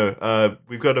 wait, no.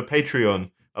 We've got a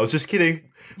Patreon. I was just kidding.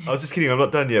 I'm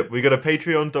not done yet. We got a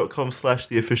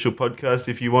patreon.com/theofficialpodcast.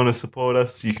 If you want to support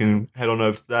us, you can head on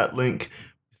over to that link.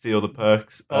 See all the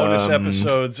perks. Bonus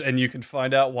episodes, and you can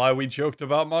find out why we joked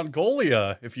about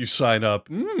Mongolia if you sign up.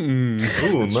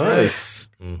 Ooh, nice.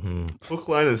 Hook,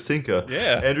 line, and sinker.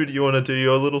 Yeah. Andrew, do you want to do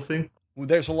your little thing?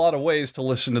 There's a lot of ways to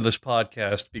listen to this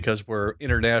podcast because we're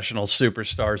international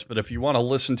superstars, but if you want to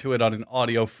listen to it on an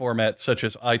audio format such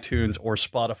as iTunes or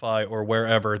Spotify or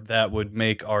wherever, that would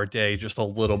make our day just a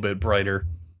little bit brighter.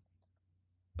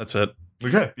 That's it.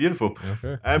 Okay, beautiful.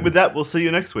 Okay. And with that, we'll see you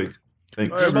next week.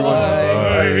 Thanks. Bye, everyone.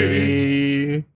 Bye.